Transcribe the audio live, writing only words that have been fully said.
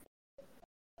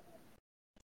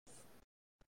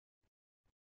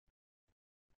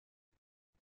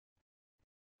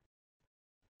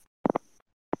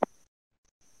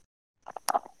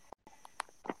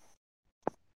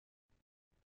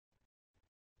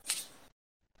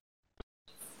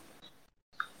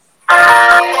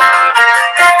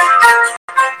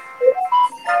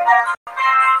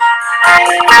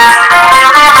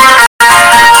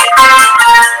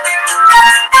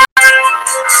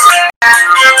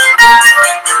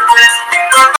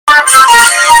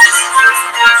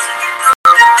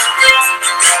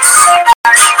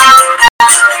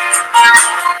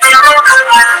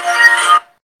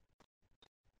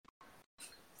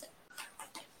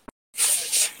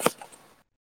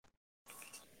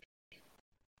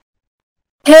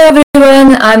Hey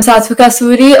everyone, I'm Satvika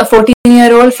a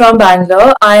 14-year-old from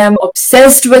Bangalore. I am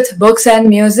obsessed with books and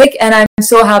music and I'm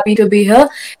so happy to be here.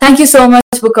 Thank you so much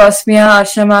Bookosmia,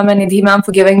 Ashna ma'am and Nidhi ma'am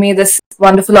for giving me this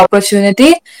wonderful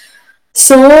opportunity.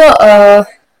 So,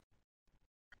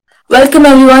 welcome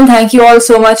everyone. Thank you all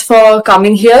so much for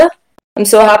coming here. I'm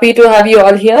so happy to have you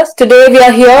all here. Today we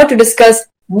are here to discuss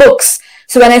books.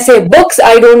 So when I say books,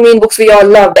 I don't mean books we all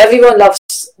love. Everyone loves.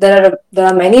 There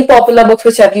are many popular books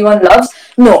which everyone loves.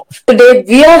 No, today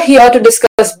we are here to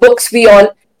discuss books we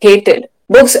all hated.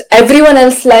 Books everyone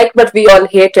else liked but we all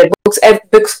hated. Books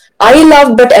I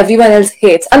love but everyone else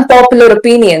hates. Unpopular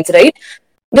opinions, right?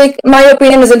 My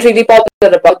opinion isn't really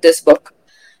popular about this book.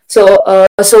 So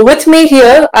with me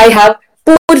here, I have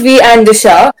Purvi and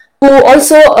Disha, who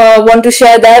also want to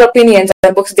share their opinions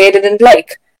on books they didn't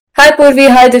like. Hi Purvi,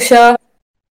 hi Disha.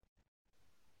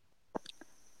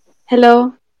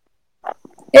 Hello.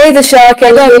 Hey Disha,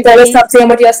 can Hello, you tell us everybody. something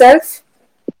about yourself?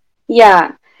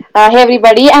 Yeah. Hey,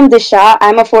 everybody. I'm Disha.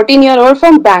 I'm a 14-year-old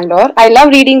from Bangalore. I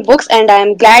love reading books and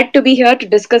I'm glad to be here to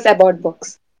discuss about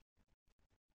books.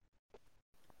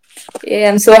 Yeah,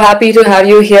 I'm so happy to have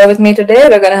you here with me today.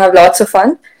 We're going to have lots of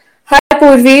fun. Hi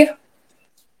Purvi.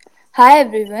 Hi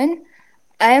everyone,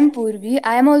 I am Purvi.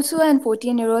 I am also an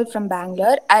 14-year-old from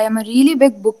Bangalore. I am a really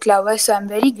big book lover, so I'm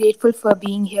very grateful for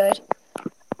being here.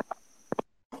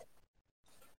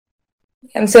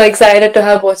 I'm so excited to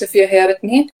have both of you here with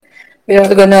me. We're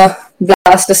all going to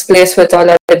blast this place with all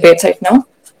our debates right now.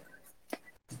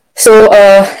 So,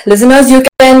 listeners, you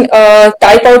can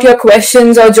type out your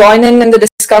questions or join in the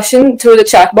discussion through the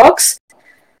chat box.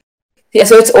 Yeah,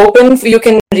 so it's open. You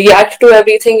can react to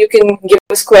everything. You can give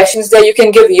us questions there. You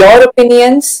can give your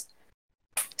opinions.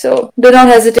 So, do not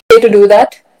hesitate to do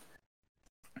that.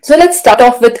 So, let's start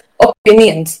off with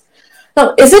opinions.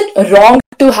 Now, is it wrong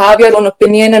to have your own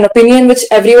opinion, an opinion which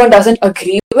everyone doesn't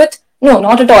agree with? No,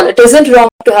 not at all. It isn't wrong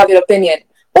to have your opinion.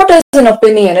 What is an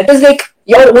opinion? It is like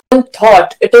your own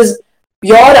thought. It is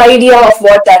your idea of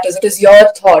what that is. It is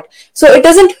your thought. So it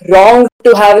isn't wrong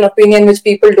to have an opinion which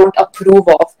people don't approve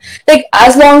of. Like,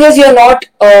 as long as you're not,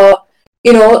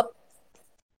 you know,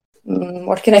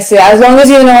 what can I say? As long as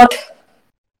you're not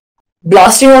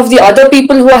blasting off the other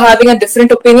people who are having a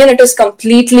different opinion, it is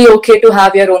completely okay to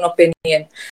have your own opinion.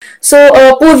 So,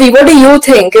 Purvi, what do you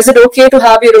think? Is it okay to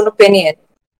have your own opinion?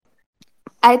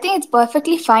 I think it's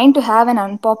perfectly fine to have an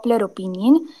unpopular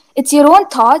opinion. It's your own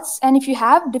thoughts, and if you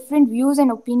have different views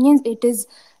and opinions, it is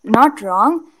not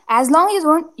wrong. As long as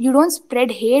you don't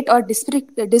spread hate or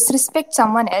disrespect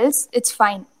someone else, it's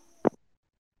fine.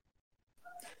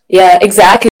 Yeah,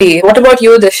 exactly. What about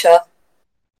you, Disha?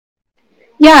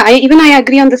 Yeah, I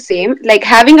agree on the same. Like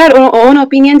having our own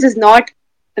opinions is not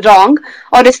wrong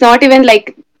or it's not even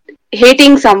like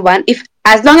hating someone. If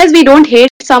as long as we don't hate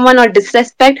someone or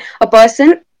disrespect a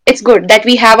person, it's good that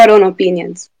we have our own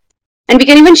opinions. And we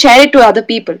can even share it to other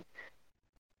people.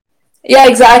 Yeah,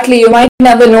 exactly. You might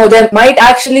never know. There might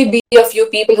actually be a few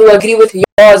people who agree with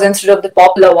yours instead of the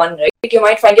popular one, right? You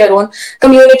might find your own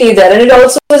community there. And it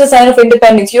also is a sign of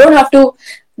independence. You don't have to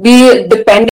be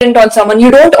dependent on someone. You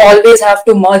don't always have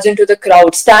to merge into the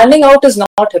crowd. Standing out is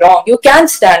not wrong. You can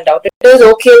stand out. It is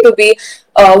okay to be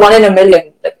one in a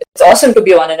million. It's awesome to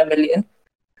be one in a million.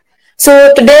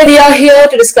 So today we are here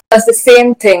to discuss the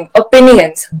same thing,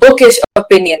 opinions, bookish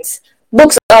opinions.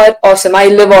 Books are awesome. I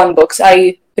live on books.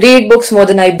 I read books more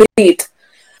than I breathe.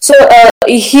 So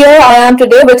here I am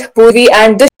today with Puri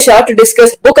and Disha to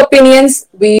discuss book opinions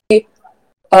we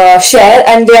share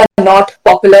and they are not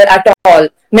popular at all.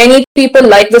 Many people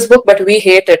like this book but we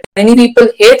hate it. Many people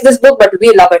hate this book but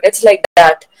we love it. It's like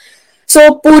that.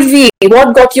 So Purvi,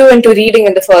 what got you into reading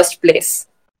in the first place?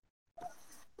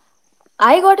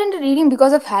 I got into reading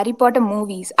because of Harry Potter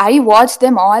movies. I watched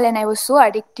them all and I was so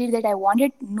addicted that I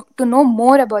wanted to know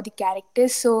more about the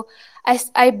characters. So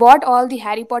I bought all the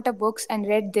Harry Potter books and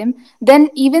read them.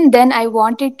 Even then, I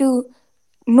wanted to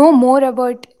know more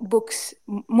about books,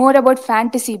 more about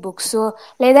fantasy books. So,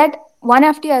 like that, one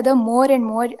after the other, more and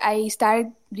more, I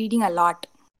started reading a lot.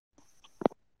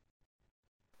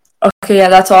 Okay, yeah,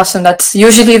 that's awesome. That's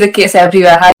usually the case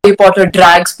everywhere. Harry Potter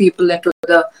drags people into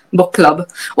the book club.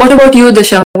 What about you,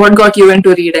 Disha? What got you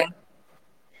into reading?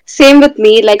 Same with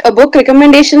me. Like a book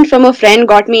recommendation from a friend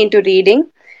got me into reading.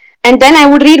 And then I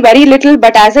would read very little,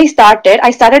 but as I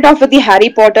started off with the Harry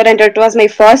Potter, and it was my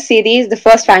first series, the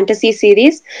first fantasy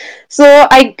series. So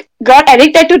I got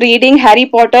addicted to reading Harry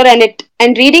Potter,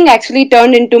 and reading actually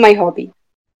turned into my hobby.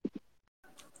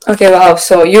 Okay, wow.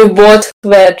 So you both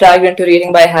were dragged into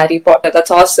reading by Harry Potter.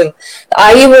 That's awesome.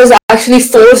 I was actually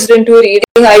forced into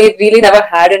reading. I really never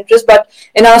had interest, but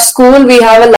in our school we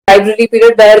have a library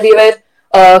period where we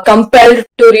were compelled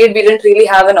to read. We didn't really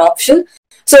have an option.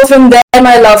 So from there,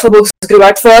 my love for books grew.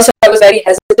 At first, I was very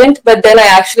hesitant, but then I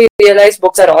actually realized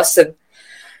books are awesome.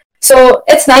 So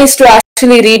it's nice to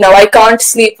actually read now. I can't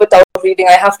sleep without reading.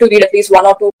 I have to read at least 1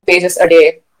 or 2 pages a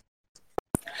day.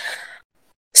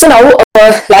 So now,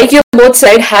 like you both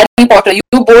said, Harry Potter, you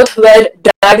both were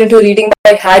dragged into reading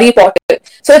by Harry Potter.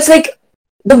 So it's like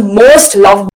the most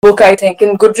loved book, I think.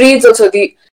 In Goodreads also,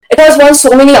 it has won so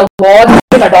many awards,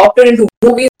 been adopted into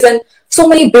movies, and so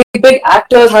many big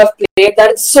actors have played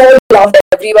that. It's so loved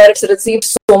everywhere. It's received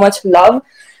so much love.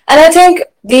 And I think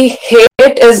the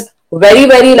hate is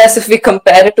very less if we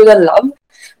compare it to the love.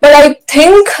 But I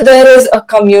think there is a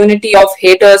community of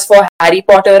haters for Harry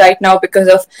Potter right now because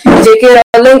of J.K.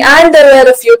 Rowling, and there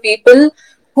were a few people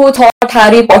who thought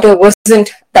Harry Potter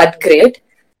wasn't that great.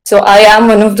 So I am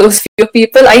one of those few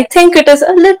people. I think it is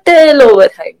a little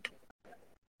overhyped.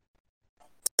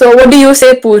 So what do you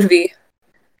say, Purvi?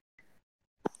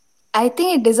 I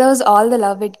think it deserves all the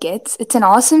love it gets. It's an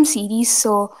awesome series,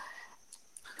 so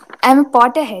I'm a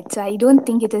Potterhead, so I don't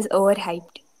think it is overhyped.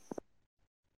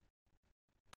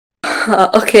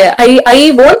 Okay,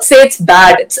 I won't say it's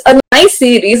bad. It's a nice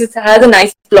series. It has a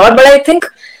nice plot, but I think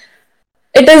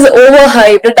it is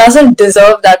overhyped. It doesn't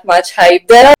deserve that much hype.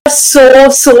 There are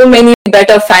so many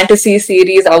better fantasy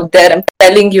series out there. I'm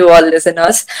telling you all,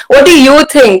 listeners. What do you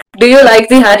think? Do you like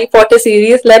the Harry Potter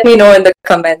series? Let me know in the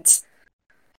comments.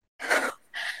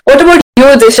 What about you,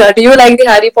 Disha? Do you like the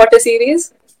Harry Potter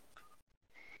series?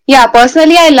 Yeah,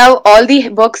 personally, I love all the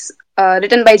books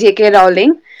written by J.K.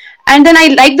 Rowling. And then I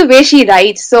like the way she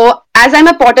writes. So, as I'm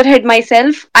a Potterhead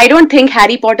myself, I don't think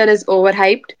Harry Potter is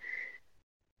overhyped.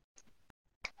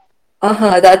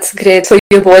 That's great. So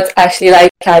you both actually like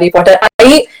Harry Potter.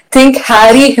 I think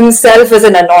Harry himself is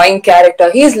an annoying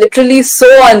character. He's literally so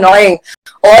annoying.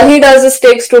 All he does is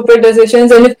take stupid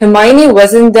decisions, and if Hermione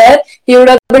wasn't there, he would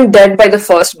have been dead by the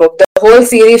first book. The whole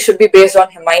series should be based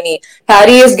on Hermione.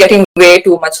 Harry is getting way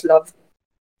too much love.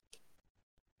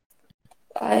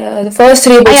 The first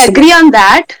three I books. agree on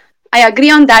that. I agree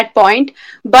on that point.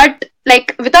 But,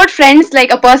 like, without friends,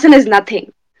 like, a person is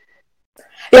nothing.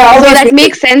 Yeah, So, obviously. that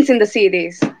makes sense in the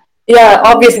series. Yeah,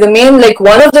 obviously,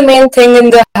 one of the main thing in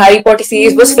the Harry Potter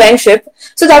series was friendship.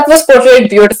 So that was portrayed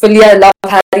beautifully. I love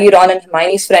Harry, Ron, and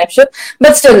Hermione's friendship.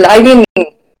 But still, I mean,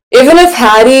 even if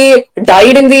Harry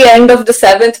died in the end of the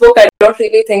seventh book, I don't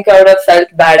really think I would have felt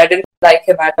bad. I didn't like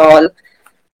him at all.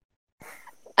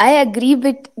 I agree,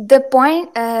 but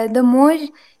the more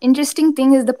interesting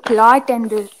thing is the plot and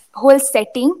the whole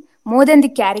setting more than the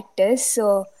characters.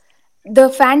 So the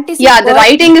fantasy Yeah, the world is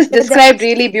writing is better described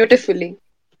really beautifully.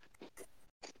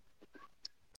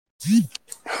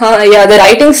 Yeah, the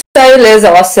writing style is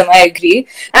awesome. I agree,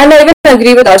 and I even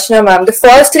agree with Archana ma'am. The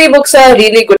first three books are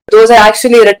really good. Those are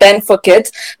actually written for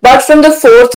kids. But from the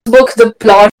fourth book, the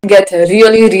plot gets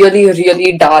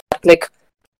really dark. Like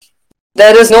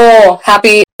there is no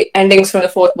happy endings from the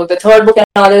fourth book. The third book and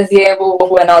all is yeah, woo,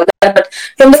 woo, and all that. But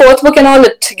from the fourth book and all,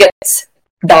 it gets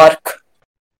dark.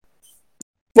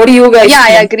 What do you guys Yeah,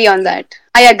 I think? agree on that.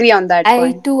 I agree on that I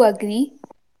point. too agree.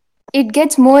 It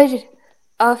gets more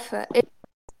of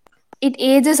it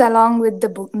ages along with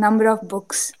the number of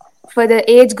books. For the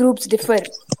age groups differ.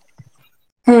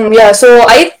 Yeah, so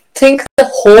I think the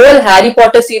whole Harry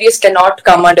Potter series cannot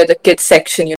come under the kids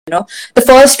section, you know. The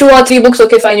first 2 or 3 books,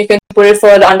 okay, fine, you can put it for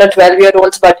under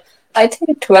 12-year-olds, but I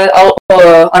think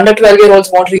under 12-year-olds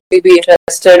won't really be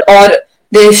interested, or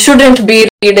they shouldn't be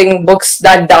reading books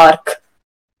that dark.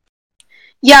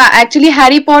 Yeah, actually,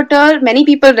 Harry Potter, many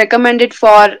people recommend it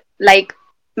for like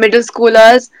middle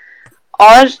schoolers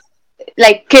or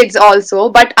like kids also.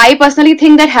 But I personally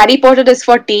think that Harry Potter is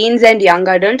for teens and young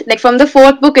adult. Like from the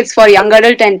fourth book, it's for young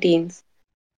adult and teens.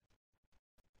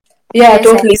 Yeah, Yes, I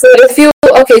totally. So if you,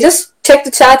 okay, just check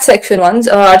the chat section once.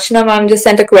 Archana ma'am just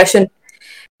sent a question.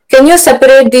 Can you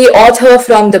separate the author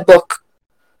from the book?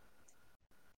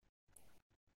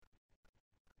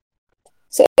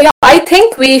 So yeah, I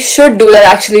think we should do that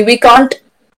actually. We can't,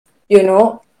 you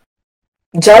know,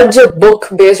 judge a book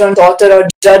based on its author or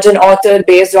judge an author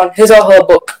based on his or her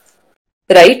book,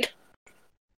 right?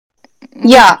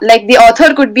 Yeah, like the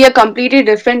author could be a completely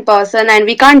different person and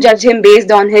we can't judge him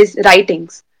based on his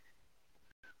writings.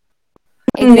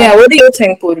 Yeah, Exactly. what do you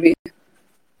think, Purvi?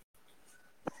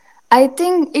 I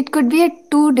think it could be a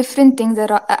two different things. The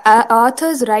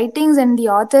author's writings and the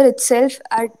author itself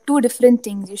are two different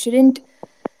things. You shouldn't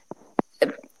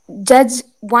judge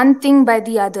one thing by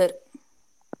the other.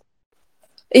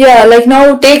 Yeah, like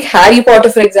now take Harry Potter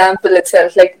for example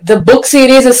itself. Like the book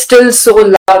series is still so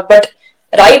loved, but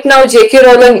right now J.K.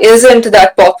 Rowling isn't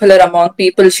that popular among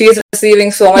people. She is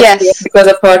receiving so much hate Yes. because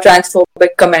of her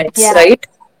transphobic comments, Yeah. right?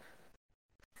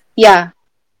 Yeah.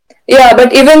 Yeah,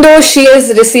 but even though she is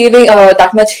receiving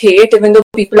that much hate, even though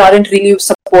people aren't really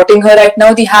supporting her right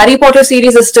now, the Harry Potter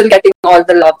series is still getting all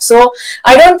the love. So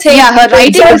I don't think Yeah, her people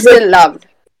writing judge is it. still loved.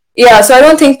 Yeah, so I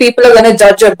don't think people are gonna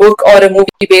judge a book or a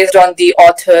movie based on the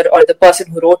author or the person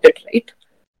who wrote it, right?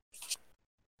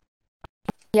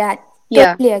 Yeah,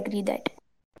 Yeah. totally agree that.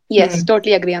 Yes, Hmm.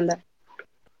 totally agree on that.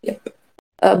 Yep.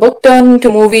 Book turn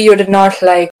to movie you did not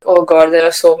like. Oh god, there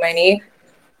are so many.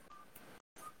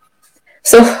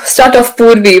 So start off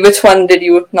Purvi. Which one did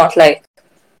you not like?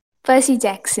 Percy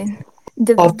Jackson.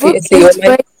 The book Obviously, oh is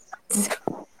my. for kids.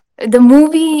 The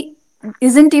movie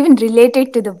isn't even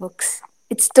related to the books.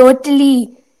 It's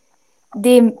totally,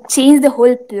 they changed the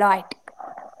whole plot.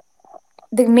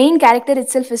 The main character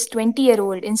itself is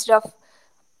 20-year-old instead of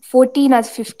 14 or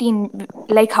 15,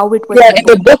 like how it was Yeah, in the in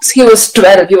the book. books he was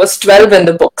 12. He was 12 in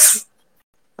the books.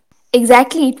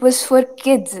 Exactly, it was for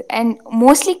kids, and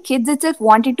mostly kids itself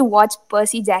wanted to watch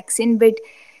Percy Jackson, but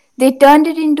they turned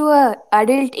it into a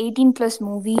adult 18 plus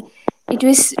movie. It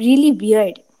was really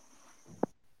weird.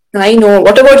 I know.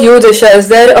 What about you, Disha? Is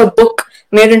there a book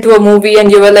made into a movie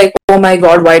and you were like, oh my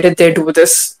god, why did they do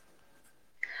this?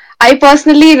 I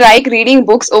personally like reading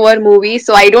books over movies,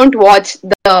 so I don't watch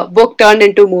the book turned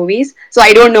into movies, so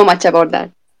I don't know much about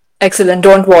that. Excellent.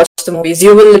 Don't watch the movies.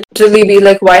 You will literally be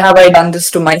like, why have I done this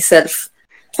to myself?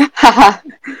 Haha.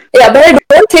 Yeah, but I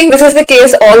don't think this is the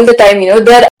case all the time.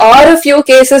 There are a few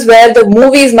cases where the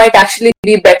movies might actually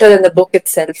be better than the book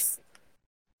itself.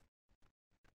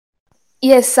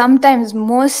 Yes, sometimes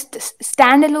most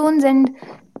standalones and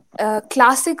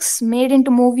classics made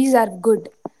into movies are good.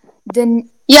 Then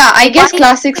Yeah, I guess why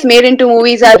classics made into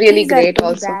movies are really movies are great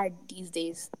really also. bad these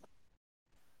days?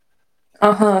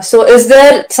 Uh huh. So, is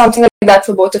there something like that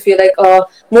for both of you, like a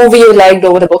movie you liked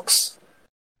over the books?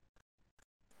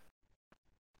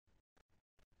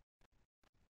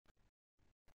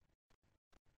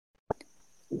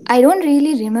 I don't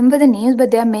really remember the names,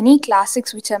 but there are many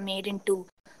classics which are made into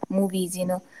movies.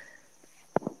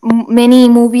 Many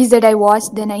movies that I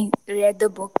watched, then I read the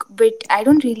book, but I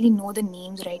don't really know the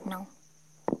names right now.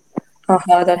 Uh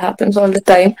huh. That happens all the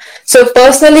time. So,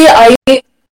 personally, I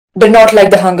did not like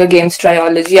the Hunger Games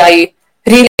trilogy. I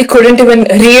really couldn't even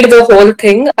read the whole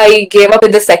thing. I gave up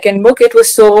with the second book. It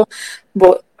was so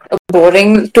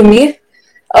boring to me.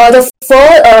 But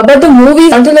the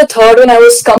movies until the third one, I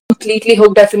was completely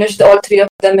hooked. I finished all three of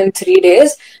them in 3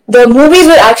 days. The movies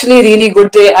were actually really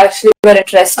good. They actually were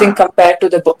interesting compared to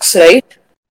the books, right?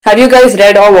 Have you guys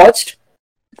read or watched?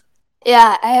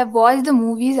 Yeah, I have watched the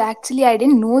movies. Actually, I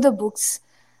didn't know the books.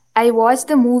 I watched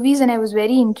the movies and I was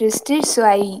very interested, so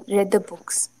I read the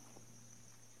books.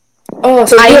 Oh,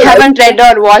 so I you like haven't read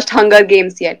them? or watched Hunger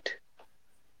Games yet.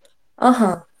 Uh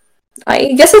huh.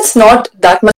 I guess it's not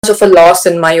that much of a loss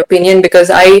in my opinion because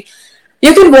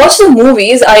you can watch the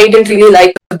movies. I didn't really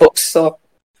like the books, so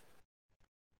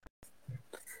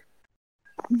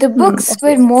The books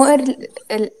were okay. more,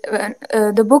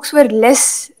 the books were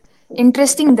less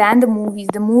interesting than the movies.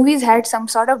 The movies had some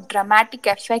sort of dramatic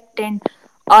effect and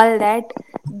all that.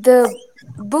 The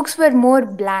books were more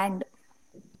bland.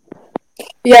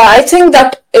 Yeah, I think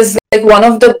that is like one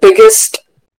of the biggest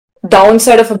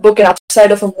downside of a book and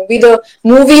upside of a movie. The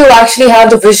movie you actually have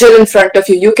the visual in front of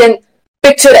you. You can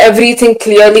picture everything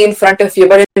clearly in front of you,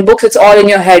 but in books it's all in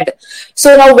your head.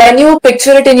 So now when you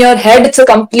picture it in your head, it's a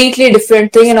completely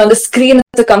different thing, and on the screen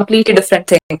it's a completely different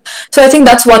thing. So I think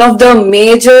that's one of the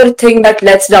major thing that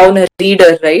lets down a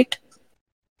reader, right?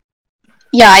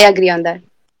 Yeah, I agree on that.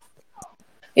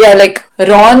 Yeah, like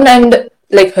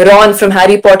Ron from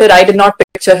Harry Potter, I did not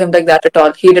picture him like that at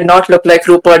all. He did not look like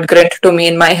Rupert Grint to me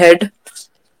in my head.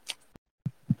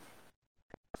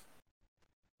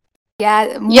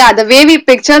 Yeah, Yeah, the way we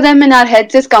picture them in our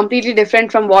heads is completely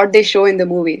different from what they show in the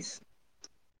movies.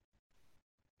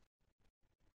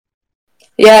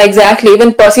 Yeah, exactly.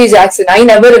 Even Percy Jackson, I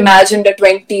never imagined a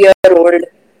 20-year-old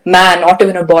man, not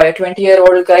even a boy, a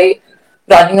 20-year-old guy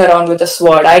running around with a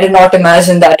sword. I did not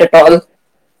imagine that at all.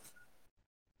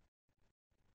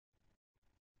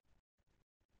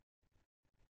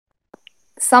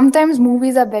 Sometimes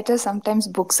movies are better, sometimes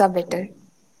books are better.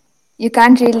 You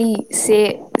can't really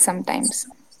say sometimes.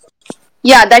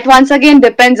 Yeah, that once again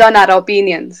depends on our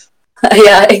opinions.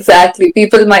 Yeah, exactly.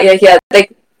 People might, yeah,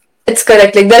 like it's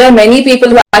correct. Like there are many people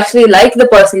who actually like the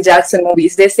Percy Jackson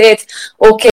movies. They say it's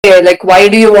okay. Like why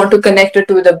do you want to connect it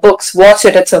to the books? Watch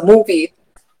it. It's a movie.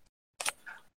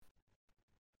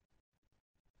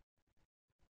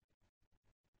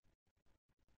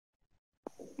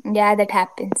 Yeah, that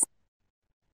happens.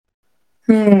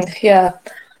 Yeah.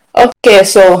 Okay.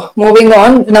 So moving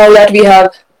on. Now that we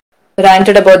have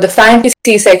ranted about the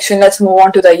fantasy section, let's move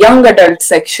on to the young adult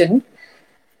section.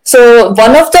 So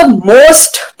one of the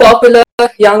most popular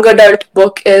young adult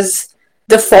book is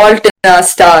The Fault in Our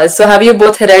Stars. So have you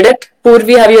both read it?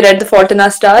 Purvi, have you read The Fault in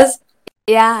Our Stars?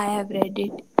 Yeah, I have read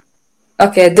it.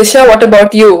 Okay, Disha, what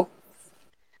about you?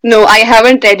 No, I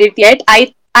haven't read it yet.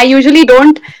 I usually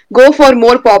don't go for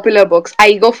more popular books.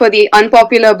 I go for the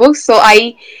unpopular books. So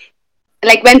I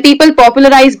like when people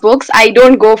popularize books, I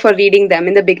don't go for reading them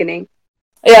in the beginning.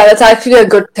 Yeah, that's actually a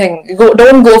good thing.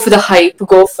 Don't go for the hype,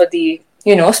 go for the,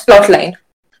 plot line.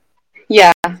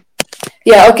 Yeah.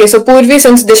 Yeah, okay, so Purvi,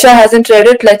 since Disha hasn't read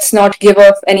it, let's not give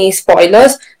off any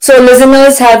spoilers. So,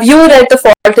 listeners, have you read The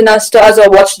Fault in Our Stars or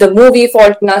watched the movie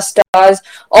Fault in Our Stars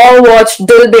or watched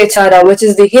Dil Bechara, which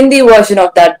is the Hindi version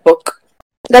of that book?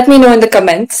 Let me know in the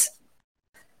comments.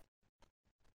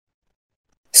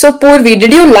 So, Purvi,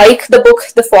 did you like the book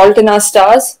The Fault in Our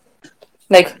Stars?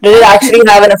 Like, did it actually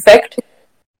have an effect?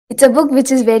 It's a book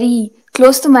which is very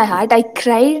close to my heart. I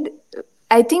cried.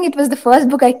 I think it was the first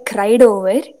book I cried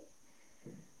over.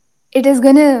 It is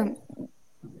gonna.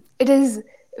 It is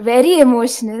very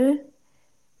emotional.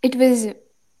 It was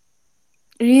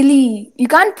really. You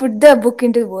can't put the book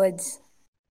into words.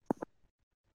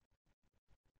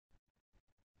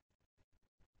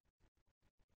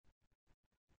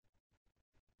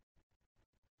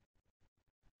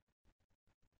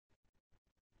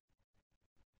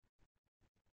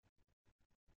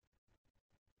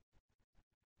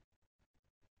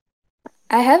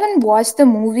 I haven't watched the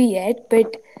movie yet,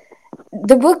 but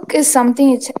the book is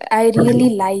something which I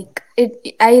really like.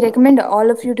 I recommend all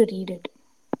of you to read it.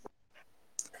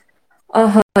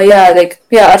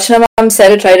 Yeah, Archana ma'am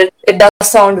said it right. It does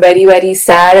sound very, very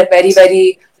sad, very,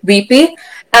 very weepy.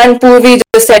 And Purvi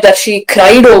just said that she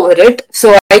cried over it.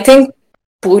 So I think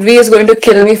Purvi is going to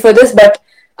kill me for this, but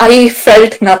I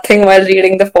felt nothing while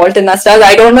reading The Fault in Our Stars.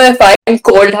 I don't know if I'm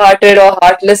cold hearted or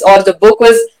heartless or the book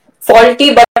was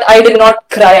faulty, but I did not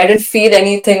cry. I didn't feel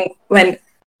anything when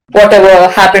whatever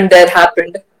happened there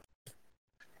happened.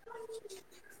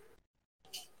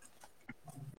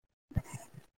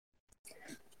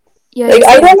 You're Like,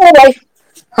 just I don't cold. know why.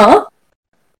 Huh?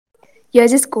 You're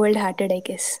just cold-hearted, I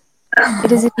guess.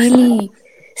 It is a really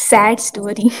sad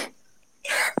story.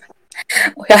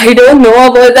 I don't know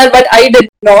about that, but I did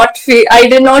not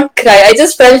cry. I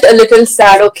just felt a little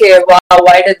sad. Okay, wow,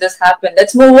 why did this happen?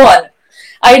 Let's move on.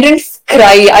 I didn't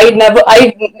cry.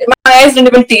 My eyes didn't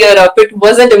even tear up. It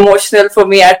wasn't emotional for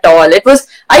me at all.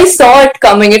 I saw it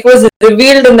coming. It was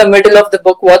revealed in the middle of the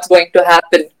book what's going to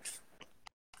happen.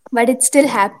 But it still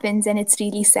happens and it's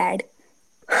really sad.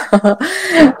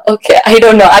 Okay, I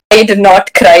don't know. I did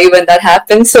not cry when that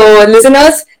happened. So,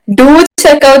 listeners, do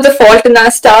check out The Fault in Our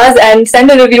Stars and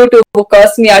send a review to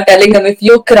Bookosmia telling them if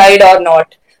you cried or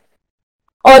not.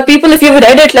 Or people, if you've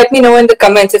read it, let me know in the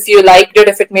comments if you liked it,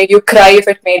 if it made you cry, if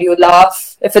it made you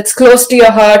laugh, if it's close to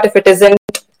your heart, if it isn't.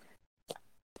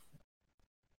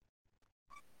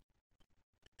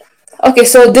 Okay,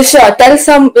 so Disha, tell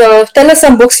us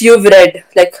some books you've read,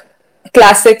 like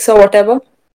classics or whatever.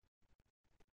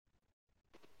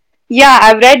 Yeah,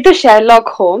 I've read the Sherlock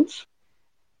Holmes,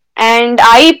 and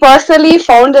I personally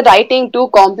found the writing too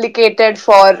complicated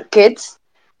for kids.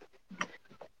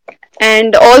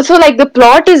 And also, like, the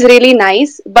plot is really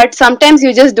nice, but sometimes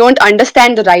you just don't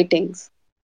understand the writings.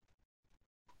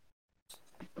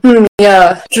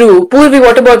 Yeah, true. Purvi,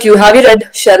 what about you? Have you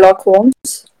read Sherlock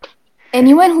Holmes?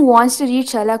 Anyone who wants to read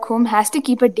Sherlock Holmes has to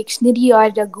keep a dictionary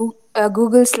or a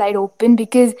Google slide open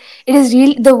because it is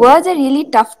really the words are really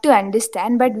tough to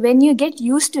understand. But when you get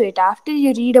used to it, after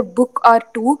you read a book or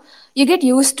two, you get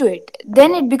used to it.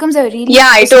 Then it becomes a really Yeah,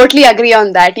 I interesting. totally agree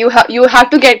on that. You have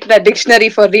to get the dictionary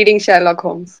for reading Sherlock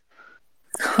Holmes.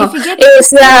 If you get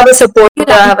Yes, yeah, I have a supporter. I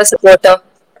you have a supporter.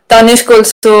 Tanishk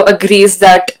also agrees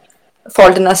that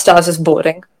Fault in Our Stars is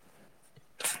boring.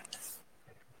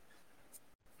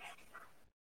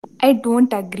 I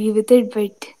don't agree with it,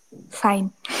 but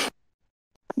fine.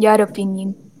 Your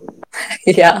opinion.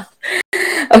 Yeah.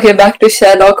 Okay, back to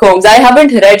Sherlock Holmes. I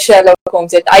haven't read Sherlock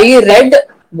Holmes yet. I read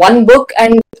one book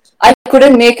and I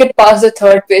couldn't make it past the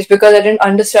third page because I didn't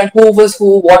understand who was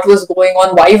who, what was going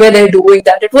on, why were they doing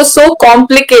that. It was so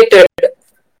complicated.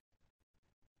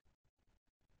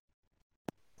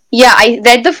 Yeah, I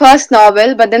read the first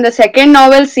novel, but then the second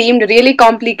novel seemed really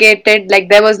complicated. Like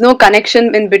there was no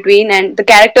connection in between, and the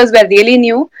characters were really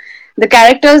new. The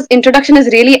characters' introduction is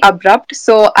really abrupt,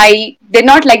 so I did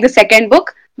not like the second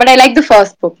book, but I like the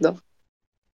first book though.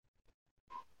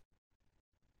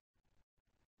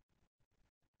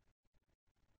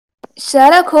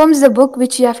 Sherlock Holmes is a book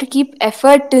which you have to keep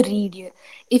effort to read.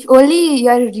 If only you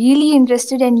are really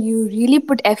interested and you really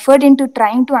put effort into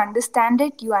trying to understand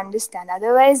it, you understand.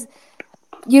 Otherwise,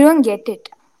 you don't get it.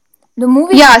 The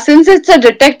movie. Yeah, since it's a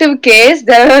detective case,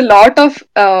 there are a lot of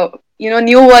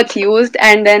new words used,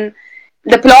 and then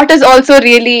the plot is also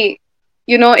really,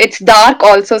 it's dark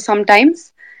also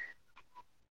sometimes.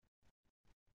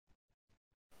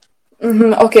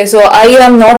 Okay, so I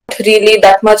am not really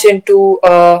that much into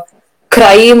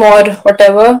crime or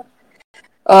whatever.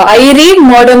 I read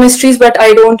murder mysteries, but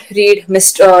I don't read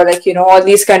all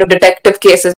these kind of detective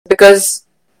cases because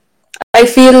I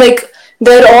feel like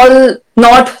they're all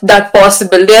not that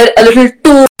possible. They're a little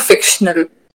too fictional.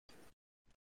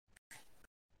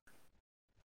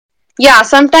 Yeah,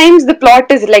 sometimes the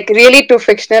plot is like really too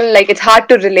fictional, like it's hard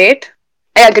to relate.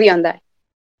 I agree on that.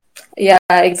 Yeah,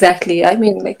 exactly. I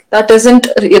mean, like that isn't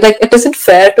like it isn't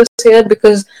fair to say it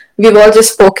because we've all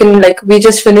just spoken like we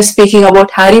just finished speaking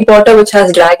about Harry Potter, which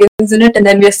has dragons in it, and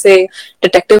then we're saying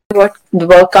detective work the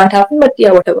work can't happen. But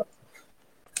yeah, whatever.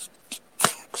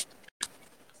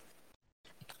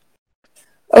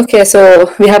 Okay,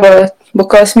 so we have a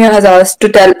Bookosmia has asked to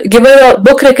give her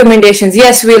book recommendations.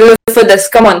 Yes, we'll live for this.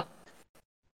 Come on,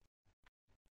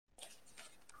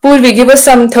 Purvi, give us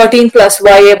some 13 plus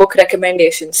YA book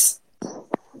recommendations.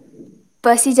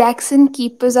 Percy Jackson,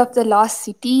 Keepers of the Lost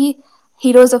City,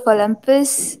 Heroes of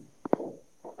Olympus,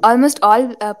 almost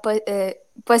all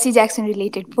Percy Jackson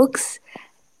related books,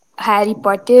 Harry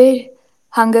Potter,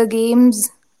 Hunger Games,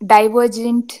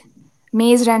 Divergent,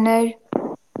 Maze Runner.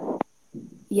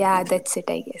 Yeah, that's it,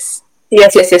 I guess.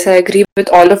 Yes, I agree with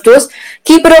all of those.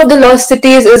 Keeper of the Lost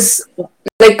Cities is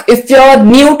like if you're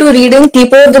new to reading,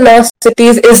 Keeper of the Lost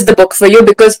Cities is the book for you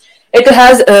because it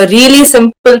has a really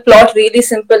simple plot, really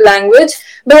simple language.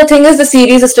 But the thing is, the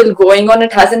series is still going on.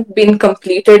 It hasn't been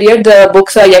completed yet. The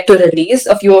books are yet to release,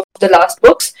 a few of the last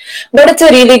books. But it's a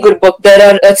really good book.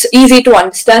 It's easy to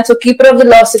understand. So Keeper of the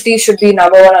Lost Cities should be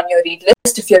number one on your read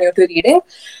list if you're new to reading.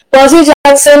 Percy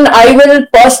Jackson, I will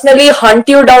personally hunt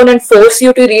you down and force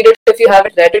you to read it if you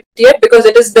haven't read it yet because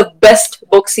it is the best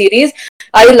book series.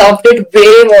 I loved it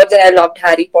way more than I loved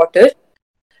Harry Potter.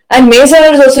 And Maze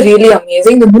Runner is also really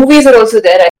amazing. The movies are also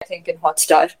there, I think, in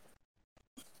Hotstar.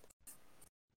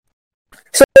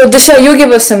 So, Disha, you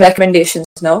give us some recommendations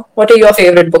now. What are your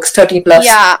favorite books, 30 plus?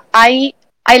 Yeah, I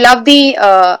love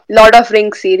the Lord of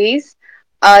Rings series.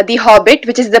 The Hobbit,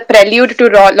 which is the prelude to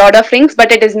Lord of Rings,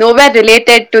 but it is nowhere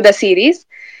related to the series.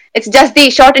 It's just the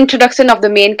short introduction of the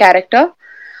main character.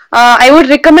 I would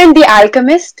recommend The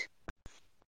Alchemist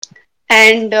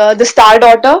and The Star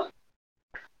Daughter,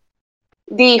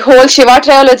 the whole Shiva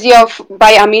trilogy of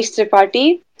by Amish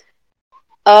Tripathi,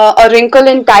 A Wrinkle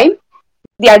in Time,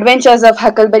 The Adventures of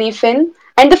Huckleberry Finn,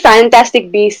 and the Fantastic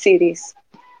Beasts series.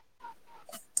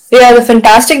 Yeah, the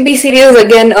Fantastic Beasts series is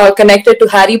again connected to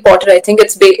Harry Potter. I think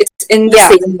it's in the Yeah.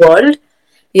 same world.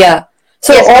 Yeah.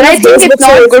 So Yes, but all I of think those it's books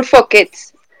are not good for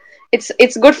kids.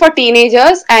 It's good for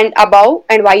teenagers and above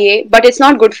and YA, but it's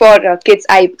not good for kids.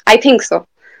 I think so.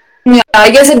 yeah,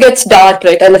 I guess it gets dark,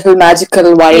 right? A little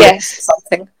magical violence or Yes.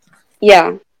 something.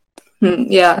 Yeah.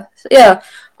 Yeah.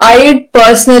 I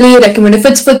personally recommend if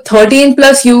it's for 13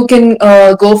 plus, you can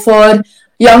go for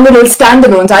young adult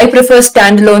standalones. I prefer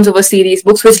standalones over series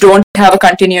books, which don't have a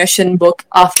continuation book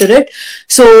after it.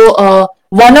 So,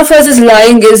 One of Us is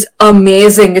Lying is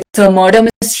amazing. It's a murder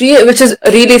mystery, which is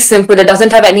really simple. It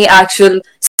doesn't have any actual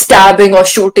stabbing or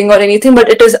shooting or anything, but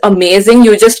it is amazing.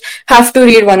 You just have to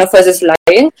read One of Us is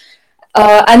Lying.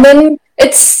 And then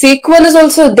its sequel is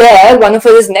also there. One of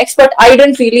Us is Next, but I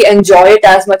didn't really enjoy it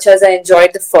as much as I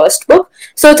enjoyed the first book.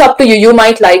 So it's up to you. You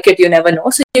might like it. You never know.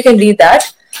 So you can read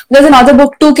that. There's another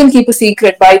book, Two Can Keep a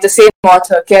Secret, by the same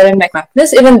author, Karen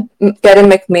McManus. Even Karen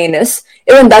McManus.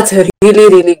 Even that's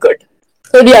really good.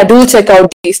 So yeah, do check out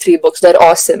these three books. They're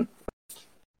awesome.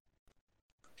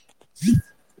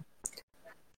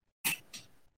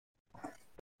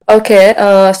 Okay,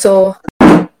 so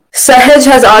Sahaj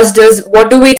has asked us, what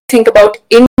do we think about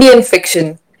Indian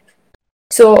fiction?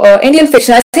 So, Indian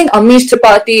fiction, I think Amish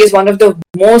Tripathi is one of the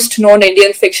most known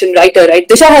Indian fiction writer, right?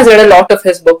 Disha has read a lot of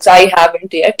his books. I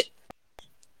haven't yet.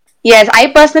 Yes,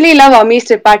 I personally love Amish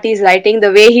Tripathi's writing,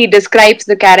 the way he describes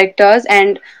the characters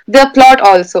and the plot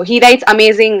also. He writes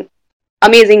amazing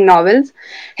novels.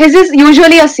 His is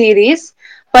usually a series,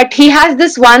 but he has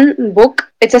this one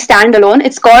book. It's a standalone.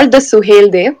 It's called The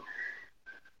Suhail Dev,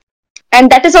 and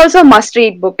that is also a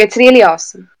must-read book. It's really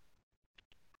awesome.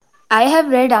 I have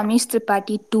read Amish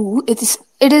Tripathi too.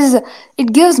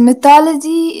 It gives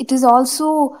mythology. It is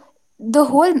also the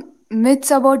whole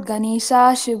myths about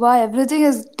Ganesha, Shiva, everything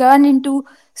is turned into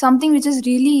something which is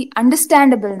really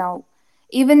understandable now.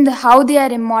 Even how they are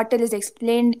immortal is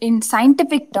explained in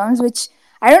scientific terms, which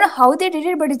I don't know how they did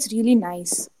it, but it's really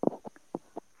nice.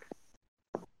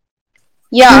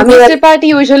 Yeah, Hmm, Amish yeah, Tripathi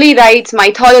usually writes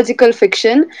mythological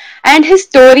fiction, and his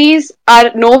stories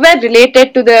are nowhere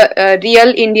related to the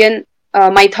real Indian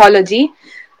mythology.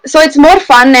 So it's more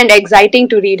fun and exciting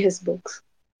to read his books.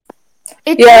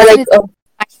 It yeah, is like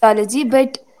mythology,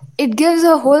 but it gives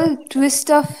a whole twist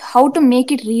of how to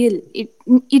make it real. It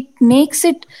makes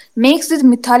this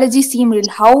mythology seem real.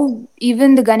 How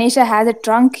even the Ganesha has a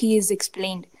trunk, he is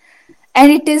explained,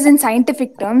 and it is in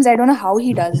scientific terms. I don't know how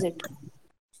he does it.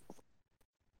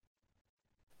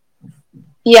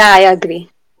 Yeah, I agree.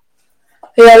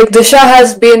 yeah, like Disha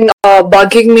has been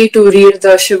bugging me to read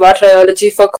the Shiva trilogy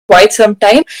for quite some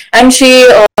time, and she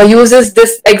uses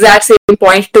this exact same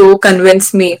point to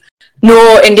convince me.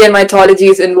 No Indian mythology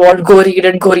is involved. Go read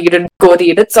it. Go read it. Go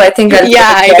read it. So I think I'll give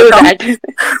Yeah, it I more do time. that.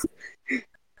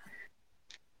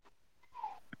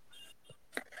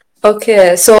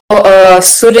 Okay, so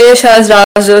Suresh has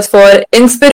asked us for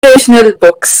inspirational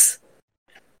books.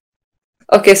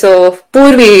 Okay, so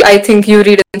Purvi, I think you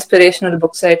read inspirational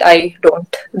books, right? I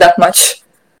don't that much.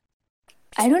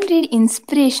 I don't read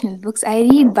inspirational books. I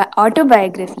read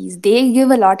autobiographies. They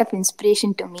give a lot of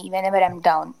inspiration to me whenever I'm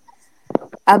down.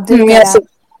 Abdul Yeah, Kalam, so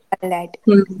all that.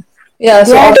 yeah,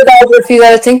 They so are autobiographies,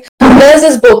 I think. There's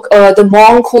this book, The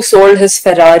Monk Who Sold His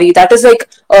Ferrari. That is like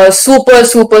a super,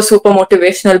 super, super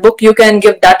motivational book. You can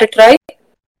give that a try.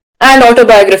 And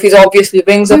autobiographies, obviously,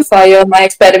 Wings of Fire, My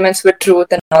Experiments with Truth,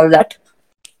 and all that.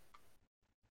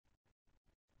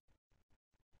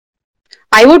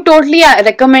 I would totally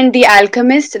recommend The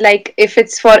Alchemist. Like, if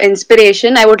it's for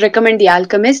inspiration, I would recommend The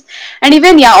Alchemist. And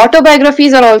even, yeah,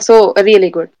 autobiographies are also really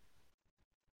good.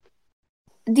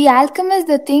 the alchemist.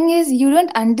 The thing is, you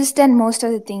don't understand most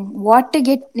of the thing. What to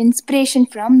get inspiration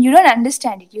from, you don't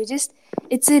understand it.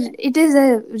 It is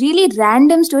a really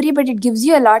random story, but it gives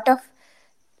you a lot of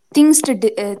things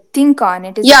to think on.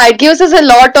 It is Yeah, it gives us a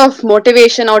lot of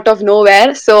motivation out of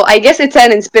nowhere. So I guess it's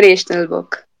an inspirational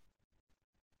book.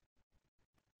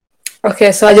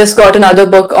 Okay, so I just got another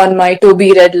book on my to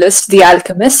be read list, The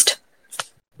Alchemist.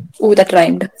 Ooh, that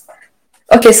rhymed.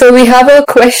 Okay, so we have a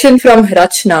question from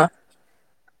Rachna.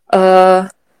 Uh,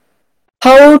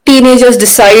 how teenagers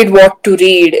decide what to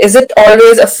read? Is it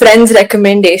always a friend's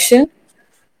recommendation?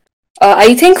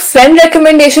 I think friend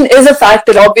recommendation is a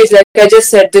factor, obviously. Like I just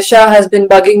said, Disha has been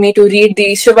bugging me to read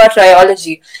the Shiva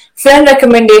trilogy. Friend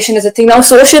recommendation is a thing. Now,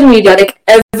 social media, like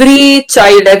every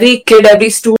child, every kid, every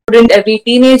student, every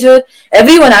teenager,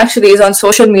 everyone actually is on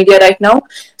social media right now.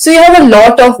 So you have a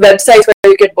lot of websites where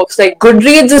you get books. Like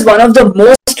Goodreads is one of the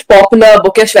most popular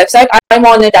bookish website. I'm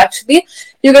on it actually.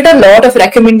 You get a lot of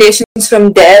recommendations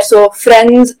from there. So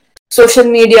friends, social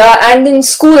media, and in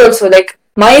school also. Like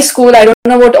my school, I don't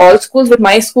know about all schools, but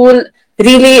my school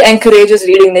really encourages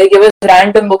reading. They give us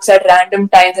random books at random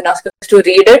times and ask us to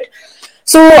read it.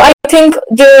 So I think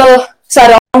the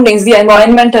surroundings, the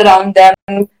environment around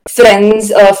them,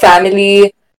 friends,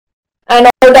 family, and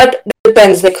all that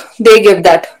depends. Like they give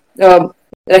that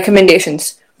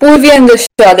recommendations. Purvi and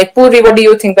Disha, like Purvi, what do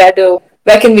you think?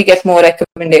 Where can we get more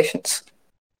recommendations?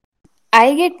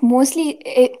 I get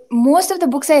most of the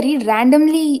books I read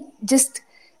randomly.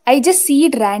 I just see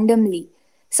it randomly.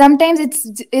 Sometimes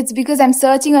it's because I'm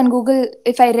searching on Google.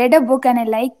 If I read a book and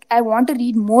I want to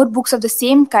read more books of the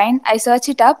same kind, I search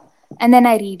it up and then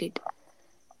I read it.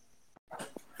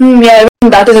 Yeah,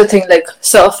 even that is a thing. Like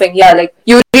surfing, yeah, like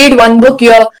you read one book,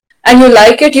 and you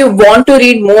like it, you want to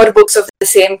read more books of the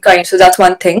same kind. So that's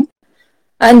one thing.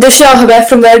 And Disha,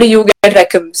 from where do you get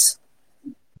recoms?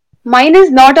 Mine is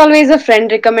not always a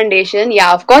friend recommendation.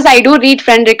 Yeah, of course, I do read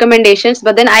friend recommendations,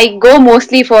 but then I go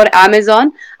mostly for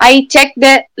Amazon. I check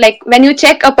like, when you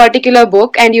check a particular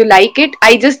book and you like it,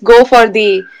 I just go for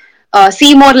the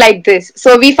see more like this.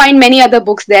 So we find many other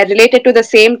books there related to the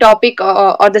same topic,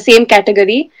 or the same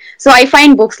category. So I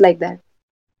find books like that.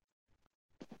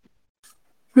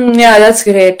 Yeah, that's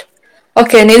great.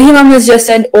 Okay, Nidhi Ma'am has just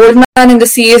said Old Man in the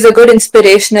Sea is a good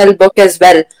inspirational book as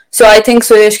well. So I think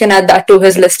Suresh can add that to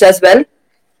his list as well.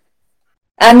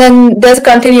 And then there's a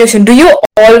continuation. Do you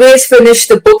always finish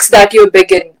the books that you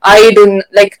begin? I don't,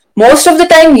 like, most of the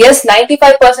time, yes,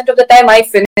 95% of the time I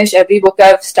finish every book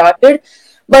I've started.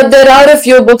 But there are a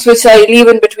few books which I leave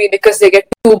in between because they get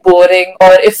too boring,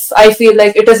 or if I feel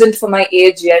like it isn't for my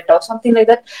age yet, or something like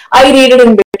that. I read it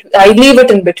in between. I leave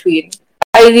it in between.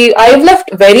 I've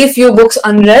left very few books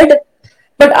unread,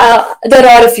 but there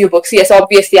are a few books. Yes,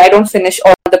 obviously, I don't finish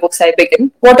all the books I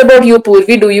begin. What about you,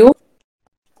 Purvi? Do you?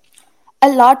 A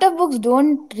lot of books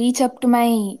don't reach up to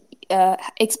my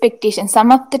expectations.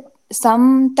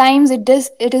 Sometimes it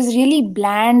is really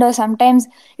bland, or sometimes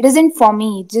it isn't for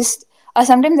me. Just or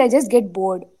sometimes I just get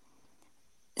bored.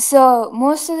 So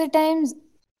most of the times,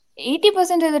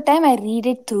 80% of the time I read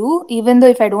it through, even though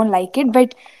if I don't like it.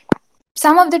 But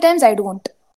some of the times I don't.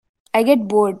 I get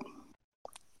bored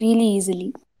really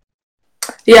easily.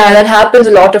 Yeah, that happens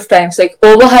a lot of times. Like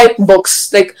overhyped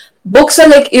books. Like books are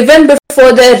like even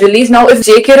before their release. Now, if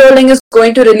J.K. Rowling is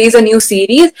going to release a new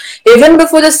series, even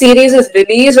before the series is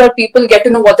released or people get to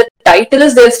know what the title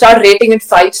is, they'll start rating it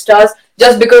 5 stars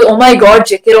just because, oh my god,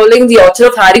 J.K. Rowling, the author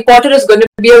of Harry Potter, is going to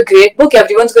be a great book.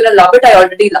 Everyone's going to love it. I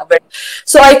already love it.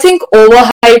 So I think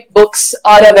overhyped books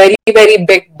are a very, very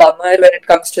big bummer when it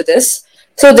comes to this.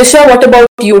 So Disha, what about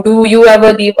you? Do you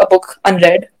ever leave a book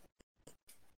unread?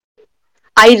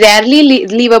 I rarely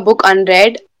leave a book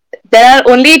unread. There are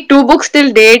only two books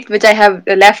till date which I have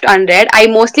left unread. I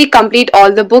mostly complete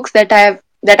all the books that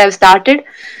I've started,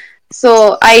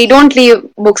 so I don't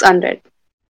leave books unread.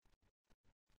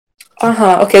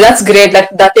 Uh-huh. Okay, that's great.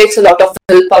 That takes a lot of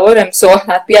willpower. I'm so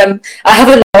happy. I have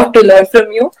a lot to learn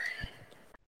from you.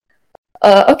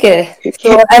 Okay.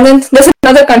 So and then there's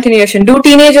another continuation. Do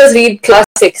teenagers read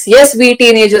classics? Yes, we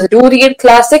teenagers do read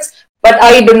classics, but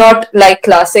I do not like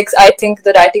classics. I think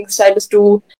the writing style is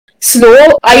too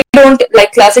slow. I don't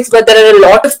like classics, but there are a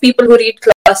lot of people who read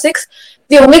classics.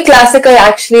 The only classic I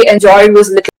actually enjoyed was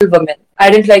Little Women. I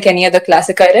didn't like any other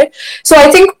classic I read. So I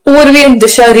think Purvi and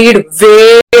Disha read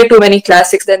way too many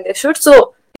classics than they should.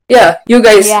 So yeah, you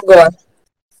guys Yeah, go on.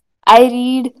 I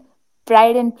read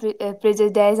Pride and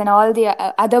Prejudice and all the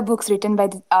other books written by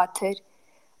the author.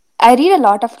 I read a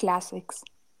lot of classics.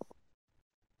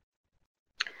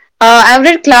 I've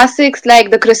read classics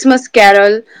like The Christmas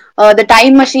Carol, The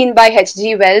Time Machine by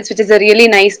H.G. Wells, which is a really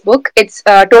nice book. It's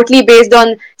totally based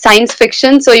on science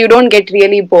fiction, so you don't get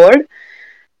really bored.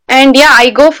 And yeah,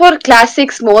 I go for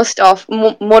classics more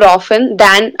often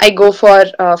than I go for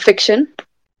fiction.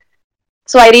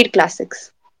 So I read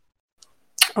classics.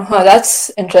 Uh-huh,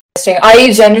 that's interesting.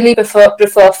 I generally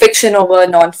prefer fiction over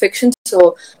non-fiction.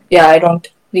 So yeah, I don't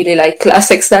really like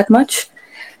classics that much.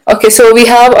 Okay, so we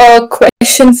have a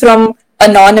question from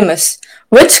Anonymous.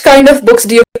 Which kind of books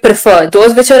do you prefer?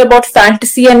 Those which are about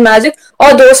fantasy and magic,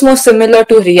 or those more similar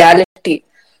to reality?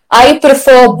 I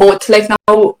prefer both. Like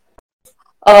now,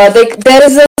 like there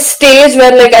is a stage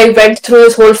where like I went through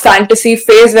this whole fantasy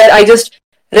phase where I just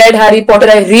read Harry Potter,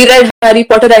 I reread Harry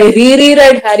Potter, I reread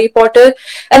Harry Potter,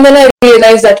 and then I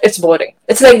realized that it's boring.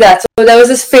 It's like that. So there was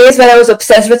this phase where I was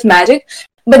obsessed with magic,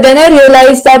 but then I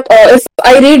realized that if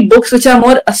I read books which are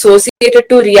more associated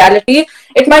to reality,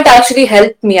 it might actually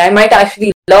help me. I might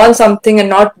actually learn something and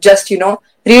not just,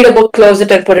 read a book, close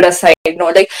it, and put it aside.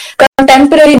 No, like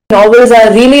contemporary novels are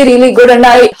really, really good, and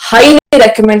I highly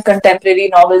recommend contemporary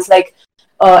novels like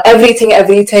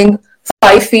Everything,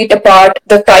 5 Feet Apart,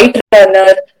 The Kite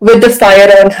Runner, With the Fire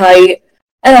on High,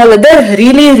 and all of they're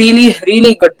really, really,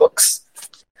 really good books.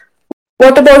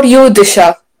 What about you,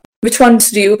 Disha? Which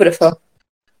ones do you prefer?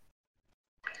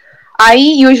 I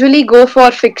usually go for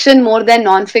fiction more than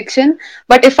non-fiction,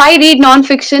 but if I read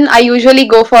non-fiction, I usually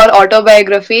go for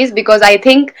autobiographies because I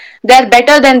think they're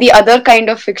better than the other kind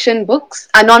of fiction books,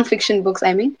 non-fiction books,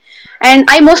 I mean. And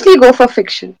I mostly go for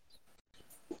fiction.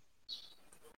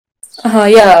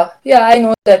 Yeah, I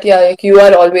know that. Yeah, like you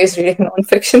are always reading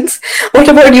non-fictions. What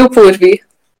about you, Purvi?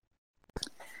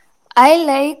 I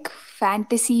like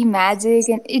fantasy, magic,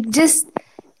 and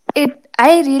it.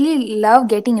 I really love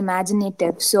getting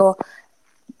imaginative. So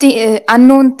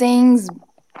unknown things,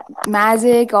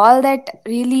 magic, all that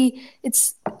really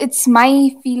it's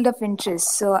my field of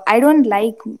interest. So I don't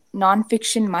like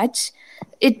non-fiction much.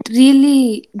 It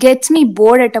really gets me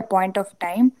bored at a point of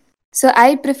time. So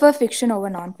I prefer fiction over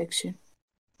non-fiction.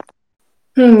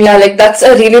 Yeah, like that's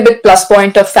a really big plus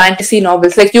point of fantasy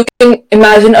novels. Like you can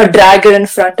imagine a dragon in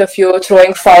front of you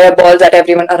throwing fireballs at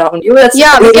everyone around you. That's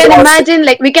Yeah, we really can awesome. imagine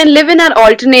like we can live in an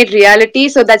alternate reality,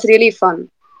 so that's really fun.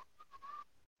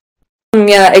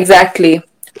 Yeah, exactly.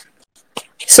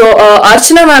 So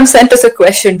Archana ma'am sent us a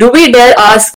question. Do we dare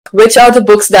ask which are the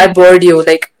books that bored you?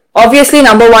 Like Obviously,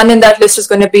 number one in that list is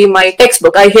going to be my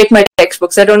textbook. I hate my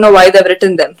textbooks. I don't know why they've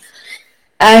written them.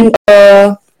 And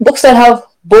books that have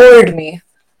bored me.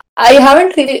 I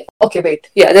haven't really. Okay, wait.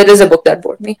 Yeah, there is a book that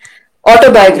bored me.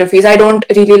 Autobiographies. I don't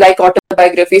really like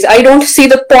autobiographies. I don't see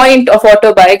the point of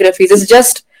autobiographies. It's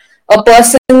just a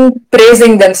person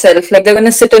praising themselves. Like they're going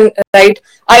to sit and write,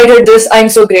 I did this, I'm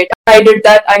so great. I did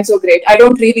that, I'm so great. I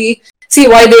don't really see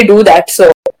why they do that.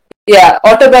 So, yeah,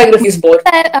 autobiographies bore.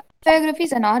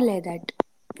 Autobiographies are not like that.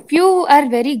 Few are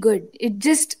very good. It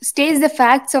just states the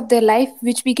facts of their life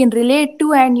which we can relate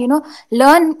to and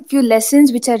learn few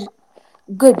lessons which are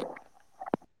good.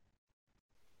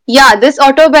 Yeah, this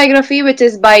autobiography, which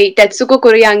is by Tetsuko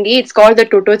Kuriyangi, it's called the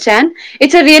Toto-chan.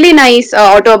 It's a really nice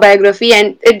autobiography,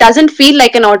 and it doesn't feel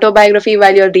like an autobiography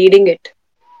while you're reading it.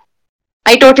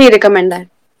 I totally recommend that.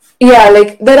 Yeah,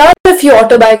 like there are a few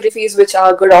autobiographies which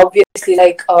are good, obviously.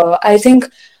 Like, I think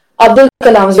Abdul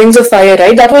Kalam's Wings of Fire,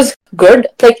 right? That was good.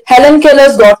 Like, Helen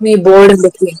Keller's got me bored in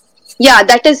between. Yeah,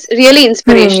 that is really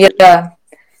inspirational. Yeah.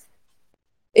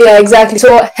 Yeah, exactly.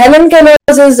 So Helen Keller's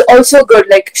is also good.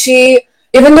 Like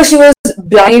even though she was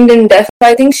blind and deaf,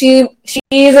 I think she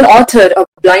is an author, a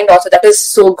blind author. That is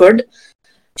so good.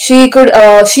 She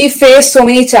faced so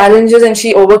many challenges and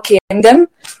she overcame them.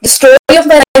 The Story of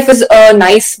My Life is a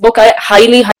nice book. I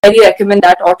highly recommend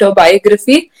that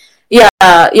autobiography. Yeah,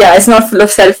 it's not full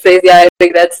of self-praise. Yeah, I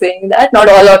regret saying that. Not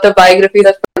all autobiographies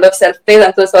are full of self-praise.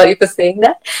 I'm so sorry for saying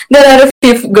that. There are a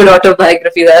few good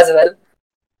autobiographies as well.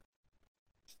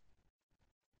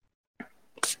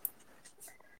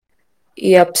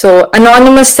 Yep. So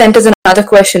Anonymous sent us another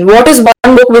question. What is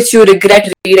one book which you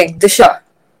regret reading? Disha.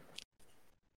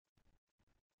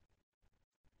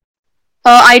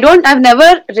 I've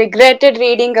never regretted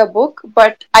reading a book,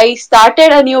 but I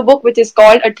started a new book which is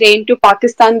called A Train to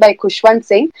Pakistan by Khushwant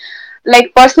Singh.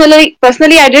 Like personally,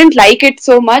 I didn't like it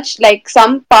so much. Like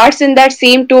some parts in that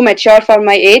seemed too mature for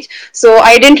my age, so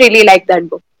I didn't really like that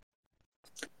book.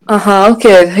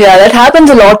 Okay. Yeah, that happens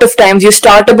a lot of times. You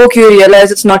start a book, you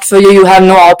realize it's not for you. You have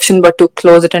no option but to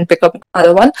close it and pick up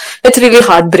another one. It's really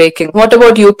heartbreaking. What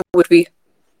about you, Purvi?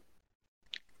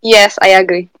 Yes, I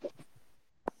agree.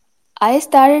 I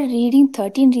started reading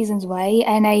 13 Reasons Why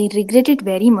and I regret it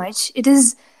very much. It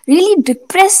is really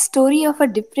depressed story of a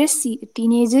depressed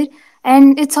teenager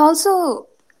and it's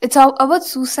about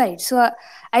suicide. So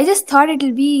I just thought it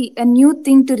will be a new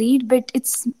thing to read, but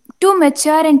it's too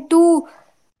mature and too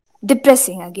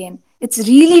depressing again. It's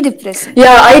really depressing.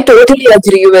 Yeah, I totally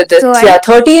agree with it. So Yeah,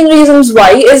 13 Reasons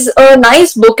Why is a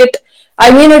nice book. It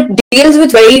deals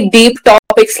with very deep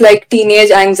topics like teenage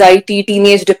anxiety,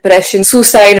 teenage depression,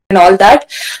 suicide, and all that.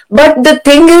 But the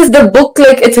thing is, the book,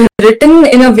 like, it's written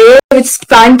in a way which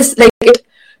like, it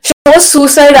shows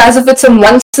suicide as if it's a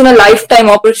once in a lifetime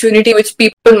opportunity which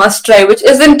people must try, which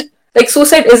isn't like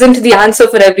suicide isn't the answer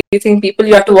for everything, people.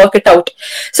 You have to work it out.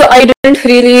 So I didn't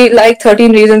really like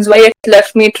 13 Reasons Why. It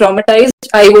left me traumatized.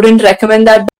 I wouldn't recommend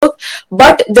that book.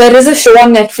 But there is a show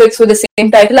on Netflix with the same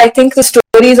title. I think the story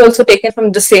is also taken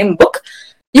from the same book.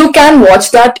 You can watch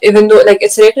that, even though like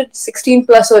it's rated 16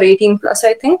 plus or 18 plus,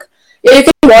 I think. Yeah, you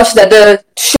can watch that. The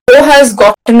show has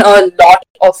gotten a lot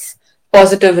of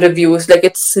positive reviews. Like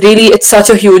it's such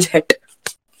a huge hit.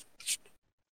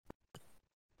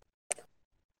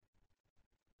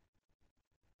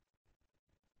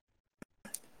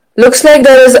 Looks like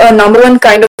there is a number one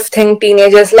kind of thing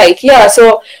teenagers like. Yeah,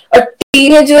 so a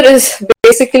teenager is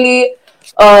basically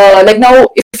like now,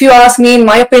 if you ask me, in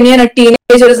my opinion, a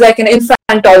teenager is like an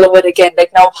infant all over again.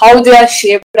 Like now, how they are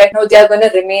shaped right now, they are going to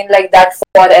remain like that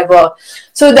forever.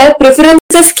 So their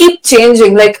preferences keep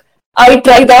changing. Like I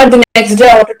try that, the next day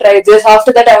I want to try this,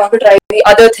 after that I want to try the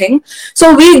other thing.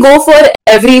 So we go for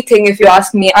everything, if you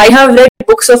ask me. I have read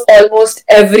books of almost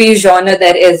every genre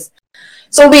there is.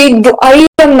 So I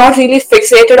am not really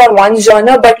fixated on one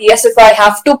genre, but yes, if I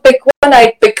have to pick one,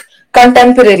 I'd pick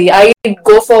contemporary. I'd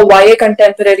go for YA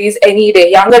contemporaries any day.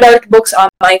 Young adult books are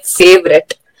my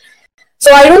favorite.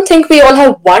 So I don't think we all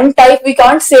have one type. We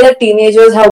can't say that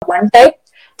teenagers have one type.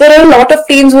 There are a lot of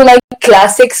teens who like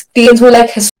classics, teens who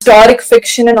like historic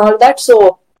fiction and all that.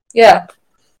 So yeah.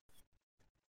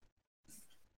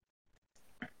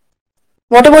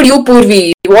 What about you,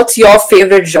 Purvi? What's your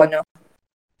favorite genre?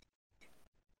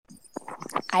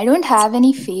 I don't have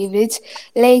any favorites.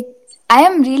 Like, I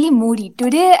am really moody.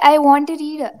 Today, I want to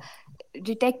read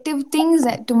detective things.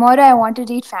 Tomorrow, I want to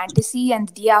read fantasy. And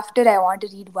the day after, I want to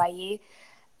read YA.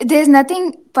 There's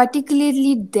nothing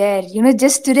particularly there.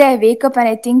 Just today, I wake up and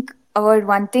I think about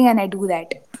one thing and I do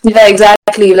that. Yeah,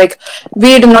 exactly. Like,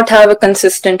 we do not have a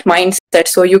consistent mindset.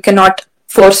 So you cannot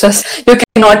force us. You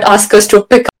cannot ask us to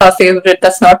pick our favorite.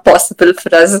 That's not possible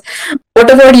for us.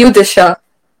 What about you, Disha?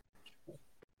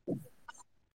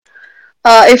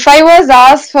 If I was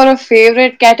asked for a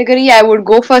favorite category, I would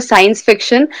go for science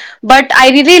fiction. But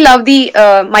I really love the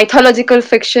mythological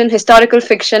fiction, historical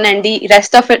fiction, and the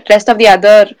rest of the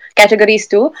other categories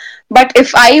too. But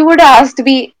if I would asked to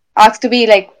be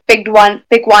like pick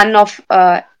one of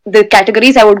the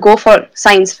categories, I would go for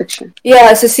science fiction.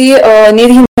 Yeah, so see,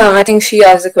 Nidhi ma'am, I think she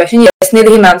asked the question. Yes,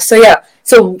 Nidhi ma'am. So yeah,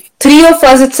 so three of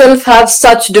us itself have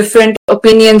such different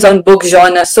opinions on book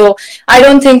genre. So I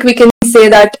don't think we can say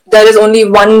that there is only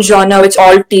one genre which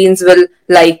all teens will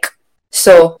like.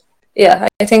 So yeah,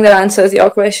 I think that answers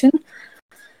your question.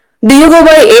 Do you go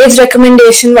by age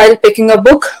recommendation while picking a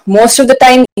book? Most of the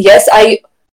time, yes.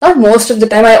 Not most of the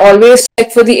time. I always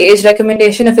check for the age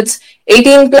recommendation. If it's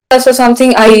 18 plus or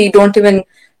something, I don't even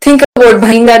think about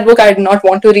buying that book. I do not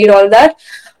want to read all that.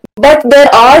 But there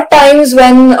are times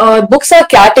when books are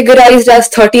categorized as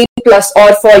 13 plus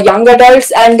or for young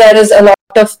adults, and there is a lot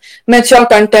of mature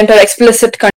content or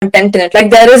explicit content in it.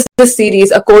 Like there is this series,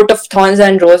 A Court of Thorns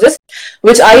and Roses,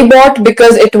 which I bought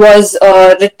because it was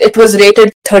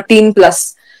rated 13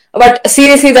 plus. But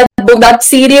seriously, that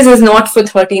series is not for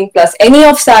 13 plus. Any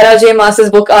of Sarah J. Maas's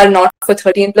book are not for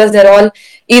 13 plus. They're all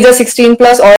either 16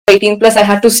 plus or 18 plus. I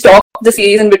had to stop the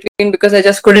series in between because I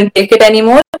just couldn't take it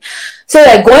anymore. So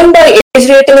yeah, going by age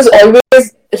rating is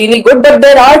always really good, but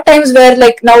there are times where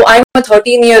like now I'm a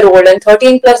 13-year-old and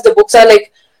 13 plus the books are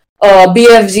like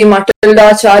BFG,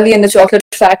 Matilda, Charlie and the Chocolate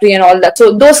Factory and all that.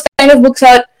 So those kind of books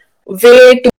are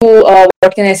way too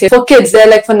what can I say, for kids. They're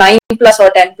like for 9 plus or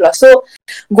 10 plus. So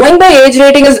going by age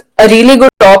rating is a really good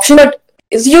option, but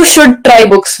you should try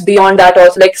books beyond that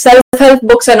also. Like self-help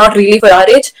books are not really for our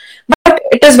age, but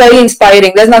it is very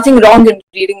inspiring. There's nothing wrong in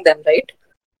reading them, right?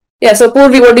 Yeah, so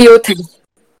Purvi, what do you think?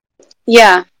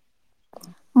 Yeah,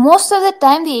 Most of the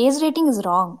time, the age rating is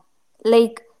wrong.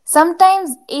 Like,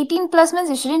 sometimes 18 plus means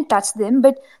you shouldn't touch them,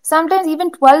 but sometimes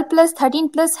even 12 plus, 13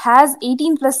 plus has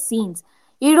 18 plus scenes.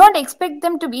 You don't expect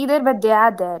them to be there, but they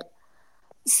are there.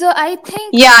 So I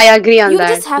think yeah, I agree on you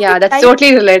just that. have to Yeah, that's try it.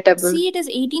 totally relatable. See it as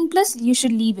 18 plus, you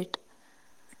should leave it.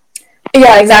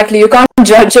 Yeah, exactly. You can't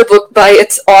judge a book by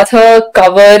its author,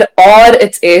 cover, or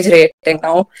its age rating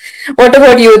now. What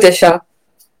about you, Disha?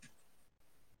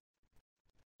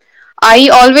 I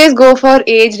always go for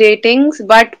age ratings,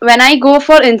 but when I go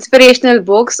for inspirational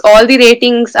books, all the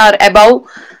ratings are above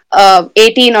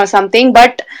 18 or something.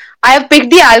 But I have picked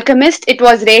The Alchemist. It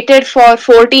was rated for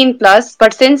 14 plus,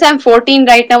 but since I'm 14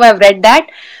 right now, I've read that.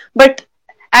 But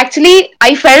actually,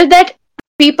 I felt that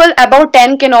people above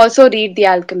 10 can also read The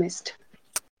Alchemist.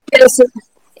 Yes.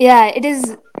 Yeah, it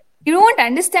is. You won't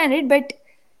understand it, but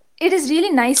it is really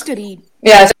nice to read.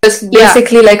 Yeah, so it's Yeah.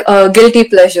 basically like a guilty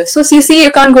pleasure. So, CC,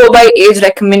 you can't go by age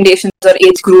recommendations or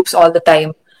age groups all the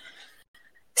time.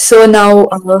 So now,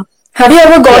 have you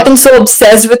ever gotten Yes. so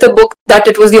obsessed with a book that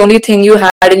it was the only thing you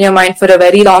had in your mind for a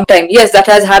very long time? Yes, that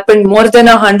has happened more than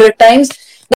 100 times.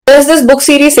 There's this book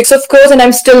series, Six of Crows, and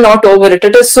I'm still not over it.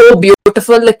 It is so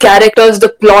beautiful. The characters, the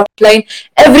plot line,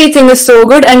 everything is so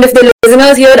good. And if the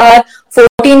listeners here are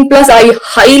 14 plus, I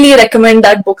highly recommend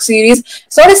that book series.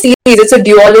 It's not a series, it's a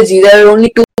duology. There are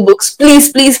only two books.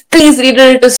 Please, please, please read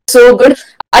it. It is so good.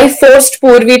 I forced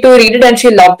Purvi to read it and she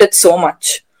loved it so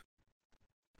much.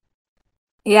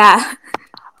 Yeah,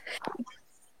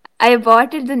 I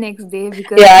bought it the next day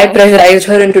because Yeah, of I her. pressurized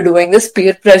her into doing this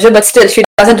peer pressure, but still, she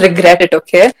doesn't regret it.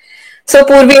 Okay. So,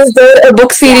 Purvi, is there a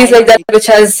book Yeah, series I like don't that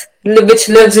regret. which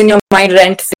lives in your mind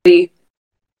rent free?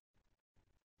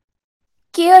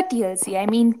 Care TLC, I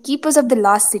mean Keepers of the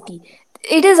Lost City.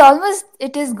 It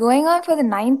is going on for the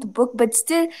ninth book, but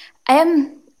still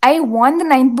I want the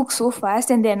ninth book so fast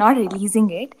and they're not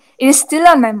releasing it. It is still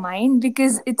on my mind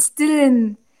because it's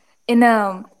still in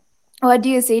a, what do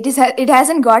you say? It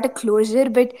hasn't got a closure,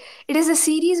 but it is a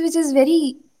series which is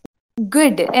very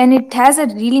good and it has a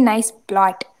really nice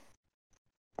plot.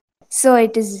 So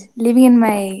it is living in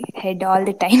my head all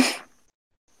the time.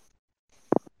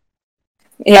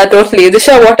 Yeah, totally.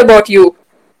 Disha, what about you?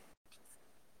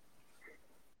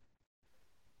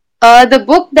 The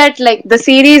book that, like, the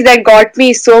series that got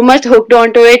me so much hooked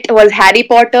onto it was Harry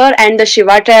Potter and the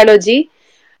Shiva trilogy.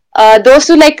 Those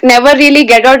two like never really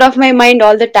get out of my mind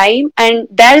all the time. And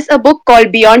there's a book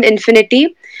called Beyond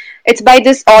Infinity. It's by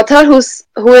this author who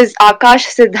is Akash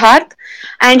Siddharth,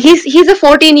 and he's a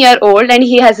 14-year-old and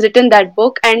he has written that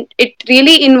book, and it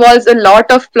really involves a lot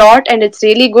of plot and it's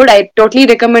really good. I totally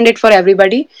recommend it for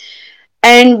everybody.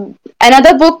 And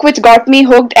another book which got me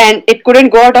hooked and it couldn't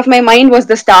go out of my mind was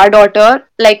The Star Daughter.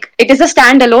 Like, it is a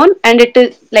standalone and it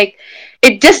is like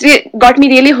it just got me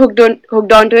really hooked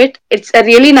onto it. It's a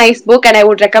really nice book, and I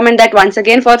would recommend that once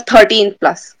again for 13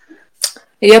 plus.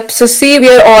 Yep. So see, we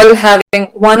are all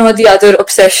having one or the other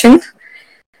obsession.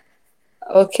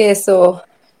 Okay. So,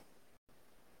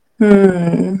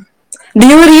 hmm. Do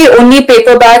you read only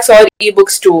paperbacks or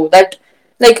ebooks too?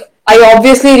 Like, I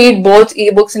obviously read both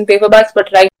ebooks and paperbacks, but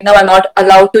right now I'm not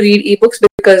allowed to read ebooks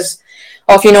because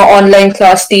of online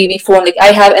class, TV, phone. Like,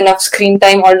 I have enough screen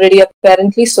time already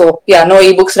apparently. So yeah, no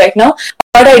ebooks right now.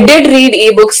 But I did read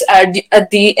ebooks at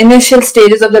the initial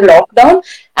stages of the lockdown,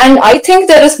 and I think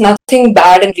there is nothing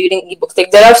bad in reading ebooks.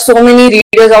 Like, there are so many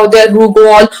readers out there who go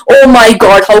on, "Oh my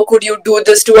God, how could you do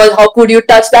this to us? How could you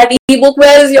touch that ebook?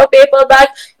 Where is your paperback?"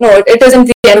 No, it isn't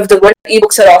the end of the world.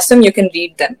 Ebooks are awesome. You can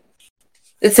read them.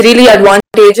 It's really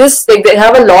advantageous. Like, they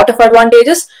have a lot of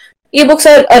advantages. Ebooks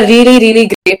are a really, really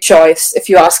great choice, if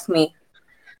you ask me.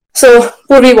 So,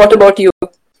 Purvi, what about you?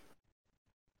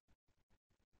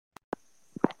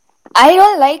 I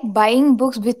don't like buying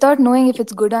books without knowing if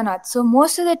it's good or not. So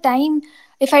most of the time,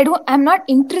 if I'm not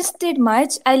interested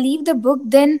much, I leave the book.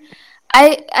 Then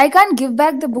I can't give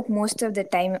back the book most of the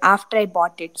time after I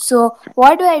bought it. So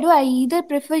what do? I either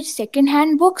prefer second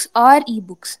hand books or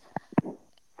ebooks.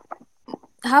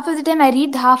 Half of the time I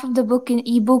read half of the book in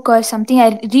ebook or something.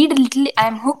 I read a little,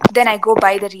 I'm hooked. Then I go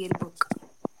buy the real book.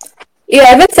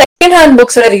 Yeah, even second-hand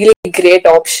books are a really great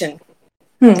option.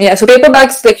 Yeah, so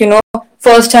paperbacks, like,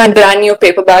 first-hand brand new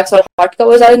paperbacks or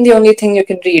hardcovers aren't the only thing you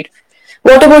can read.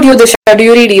 What about you, Disha? Do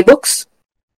you read ebooks?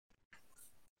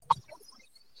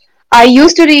 I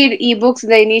used to read ebooks in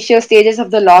the initial stages of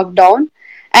the lockdown.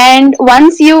 And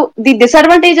the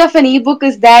disadvantage of an ebook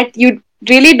is that you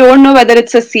really don't know whether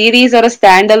it's a series or a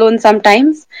standalone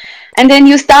sometimes. And then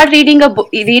you start reading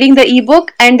the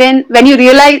ebook, and then when you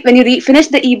finish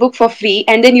the ebook for free,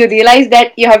 and then you realize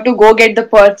that you have to go get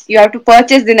you have to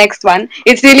purchase the next one.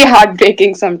 It's really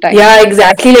heartbreaking sometimes. Yeah,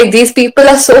 exactly. Like, these people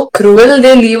are so cruel.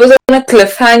 They leave us on a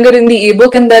cliffhanger in the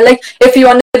ebook, and they're like, "If you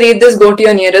want to read this, go to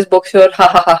your nearest bookstore." Ha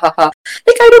ha ha ha ha.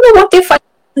 Like, I don't know what they find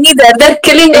funny there. They're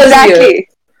killing us here. Exactly.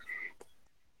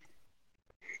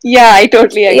 Yeah, I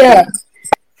totally Yeah, agree.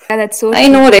 Yeah, that's so I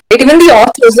true. know, right? Even the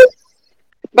authors.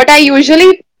 But I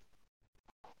usually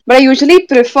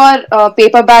prefer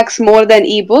paperbacks more than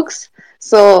ebooks.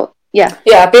 So yeah.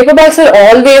 Yeah, paperbacks are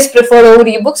always preferred over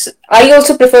ebooks. I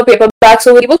also prefer paperbacks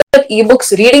over ebooks, but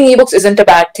reading ebooks isn't a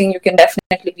bad thing. You can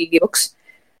definitely read ebooks.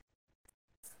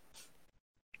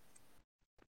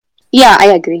 Yeah, I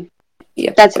agree.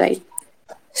 Yep. That's right.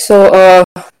 So,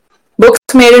 books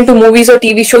made into movies or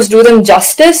TV shows do them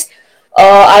justice.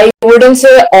 I wouldn't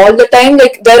say all the time.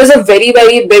 Like, there is a very,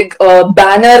 very big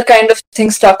banner kind of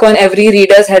thing stuck on every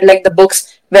reader's head, like the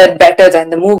books were better than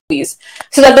the movies.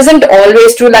 So that isn't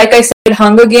always true. Like I said,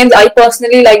 Hunger Games, I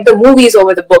personally like the movies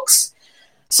over the books.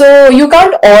 So you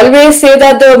can't always say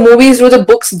that the movies do the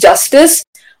books justice,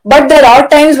 but there are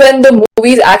times when the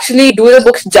movies actually do the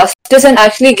books justice and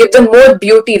actually give them more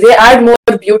beauty. They add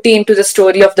more beauty into the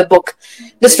story of the book,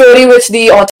 the story which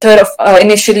the author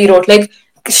initially wrote. Like,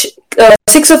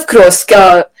 Six of Crows,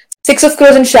 Six of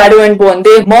Crows and Shadow and Bone.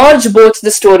 They merge both the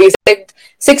stories. Like,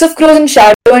 Six of Crows and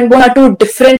Shadow and Bone are two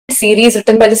different series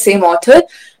written by the same author.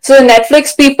 So the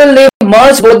Netflix people, they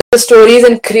merged both the stories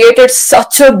and created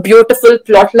such a beautiful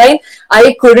plot line.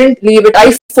 I couldn't leave it.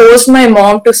 I forced my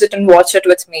mom to sit and watch it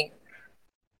with me.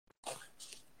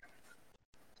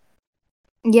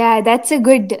 Yeah, that's a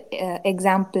good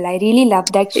example. I really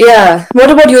love that show. Yeah. What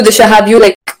about you, Disha? Have you,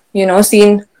 like,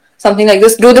 seen something like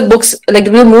this? Do the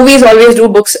movies always do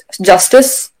books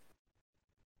justice?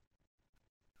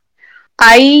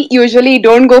 I usually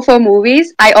don't go for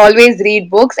movies. I always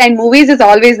read books, and movies is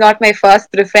always not my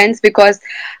first preference because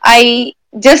I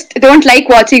just don't like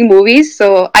watching movies,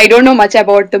 so I don't know much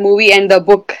about the movie and the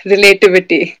book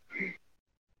relativity.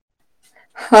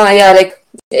 Yeah, like,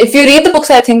 if you read the books,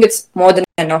 I think it's more than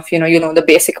enough. You know the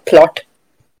basic plot.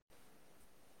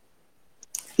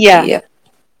 Yeah. Yeah.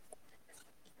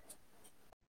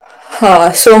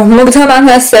 So Mugdha ma'am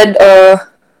has said,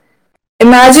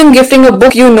 imagine gifting a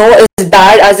book you know is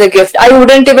bad as a gift. I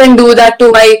wouldn't even do that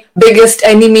to my biggest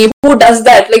enemy. Who does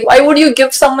that? Like, why would you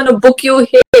give someone a book you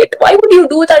hate? Why would you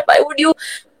do that? Why would you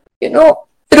know,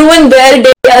 ruin their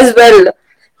day as well?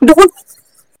 Don't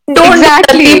don't do that.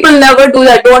 Exactly. People never do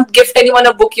that. Don't gift anyone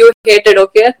a book you hated,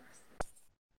 okay?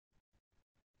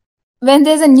 When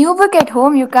there's a new book at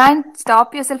home, you can't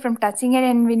stop yourself from touching it,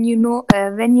 and when you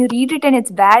read it and it's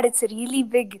bad, it's a really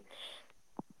big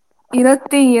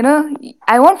thing.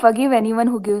 I won't forgive anyone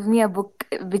who gives me a book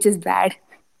which is bad.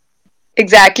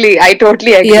 Exactly. I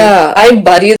totally agree. Yeah, I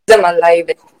bury them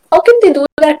alive. How can they do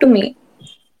that to me?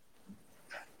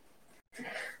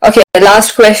 Okay,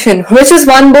 last question. Which is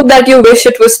one book that you wish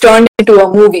it was turned into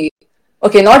a movie?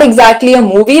 Okay, not exactly a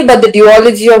movie, but the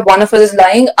duology of One of Us is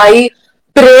Lying. I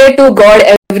pray to God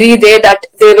every day that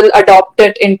they will adopt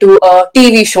it into a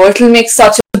TV show. It will make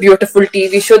such a beautiful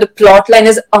TV show. The plot line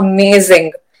is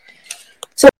amazing.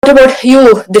 So, what about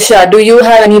you, Disha? Do you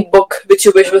have any book which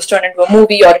you wish was turned into a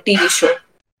movie or a TV show?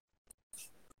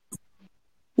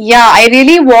 Yeah, I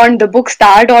really want the book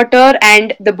Star Daughter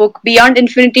and the book Beyond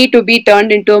Infinity to be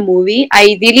turned into a movie.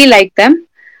 I really like them.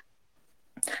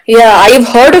 Yeah, I've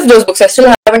heard of those books. I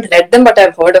still haven't read them, but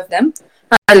I've heard of them.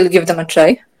 I'll give them a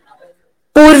try.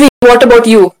 Purvi, what about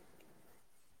you?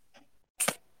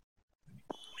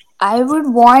 I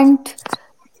would want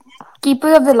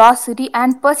Keeper of the Lost City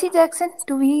and Percy Jackson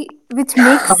to be, which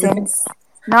makes sense.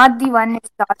 Not the one is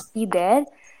already there,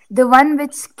 the one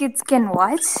which kids can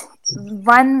watch,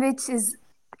 one which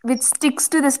sticks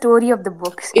to the story of the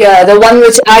books. Yeah, the one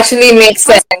which actually makes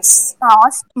Percy sense. Jackson,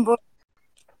 awesome book.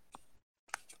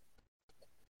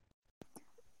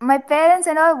 My parents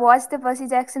and all watched the Percy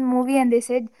Jackson movie and they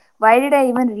said, "Why did I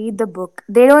even read the book?"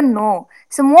 They don't know.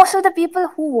 So most of the people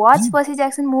who watch Percy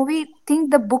Jackson movie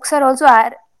think the books are also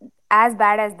as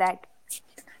bad as that.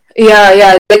 Yeah,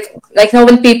 yeah. Like now,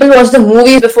 when people watch the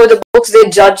movies before the books, they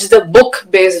judge the book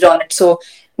based on it. So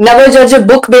never judge a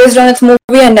book based on its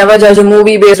movie, and never judge a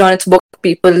movie based on its book.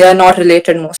 People, they are not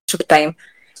related most of the time.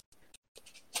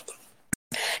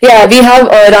 Yeah, we have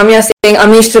Ramya saying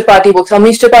Amish Tripathi books.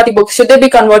 Amish Tripathi books, should they be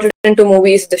converted into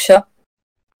movies, Disha?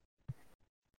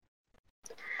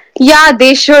 Yeah,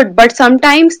 they should, but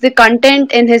sometimes the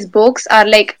content in his books are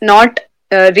like not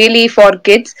really for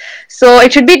kids. So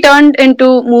it should be turned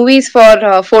into movies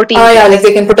for 14 Ah, yeah, like plus.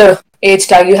 they can put a age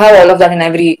tag. You have all of that in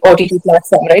every OTT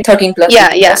platform, right? 13 plus, Yeah,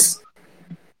 18 yeah, plus.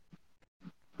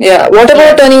 Yeah. What about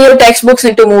yes. turning your textbooks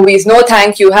into movies? No,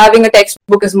 thank you. Having a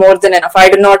textbook is more than enough. I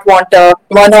do not want a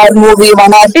 1 hour movie,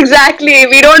 1 hour. Exactly.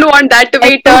 We don't want that to I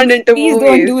be know, turned into please don't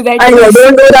movies. do that I to know, us.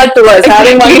 don't do that to us.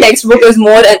 Having one Exactly. textbook is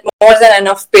more than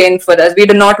enough pain for us. We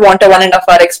do not want a 1.5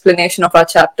 hour explanation of our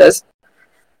chapters.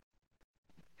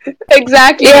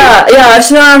 Exactly. Yeah,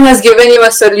 Ashram has given you a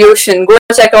solution. Go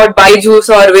check out Byju's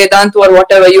or Vedant or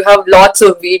whatever. You have lots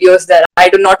of videos there. I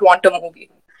do not want a movie.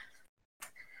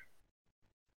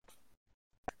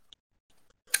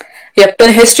 Yep,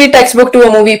 turn history textbook to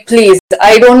a movie, please.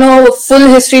 I don't know full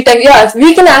history text. Yeah,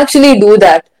 we can actually do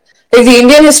that. Like the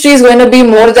Indian history is going to be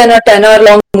more than a 10-hour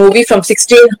long movie from Easier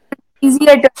to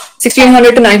understand.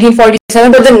 1600 to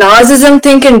 1947, but the Nazism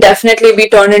thing can definitely be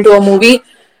turned into a movie.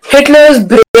 Hitler's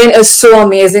brain is so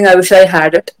amazing. I wish I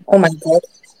had it. Oh my god.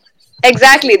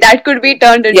 Exactly. That could be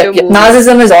turned into Yep, a yep. movie.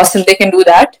 Nazism is awesome. They can do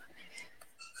that.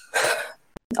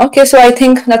 Okay, so I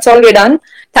think that's all we're done.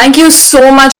 Thank you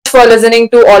so much for listening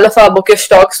to all of our bookish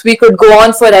talks. We could go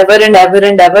on forever and ever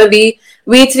and ever.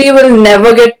 We three will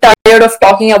never get tired of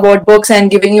talking about books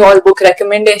and giving you all book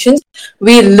recommendations.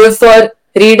 We live for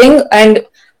reading, and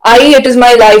it is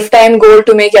my lifetime goal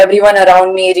to make everyone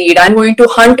around me read. I'm going to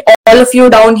hunt all of you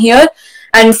down here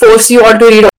and force you all to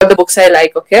read all the books I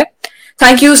like, okay?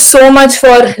 Thank you so much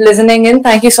for listening in.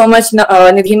 Thank you so much,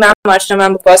 Nidhi ma'am, Archana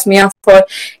ma'am, Bookosmia, for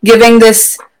giving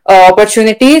this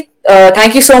opportunity.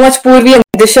 Thank you so much, Purvi and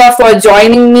Disha, for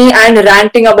joining me and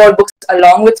ranting about books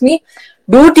along with me.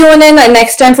 Do tune in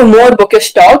next time for more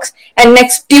bookish talks. And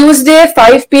next Tuesday,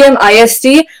 5 p.m.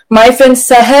 IST, my friend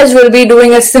Sahaj will be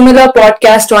doing a similar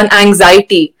podcast on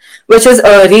anxiety, which is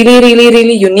a really, really,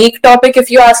 really unique topic,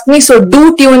 if you ask me. So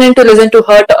do tune in to listen to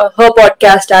her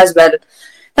podcast as well.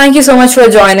 Thank you so much for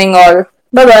joining all.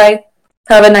 Bye bye.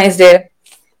 Have a nice day.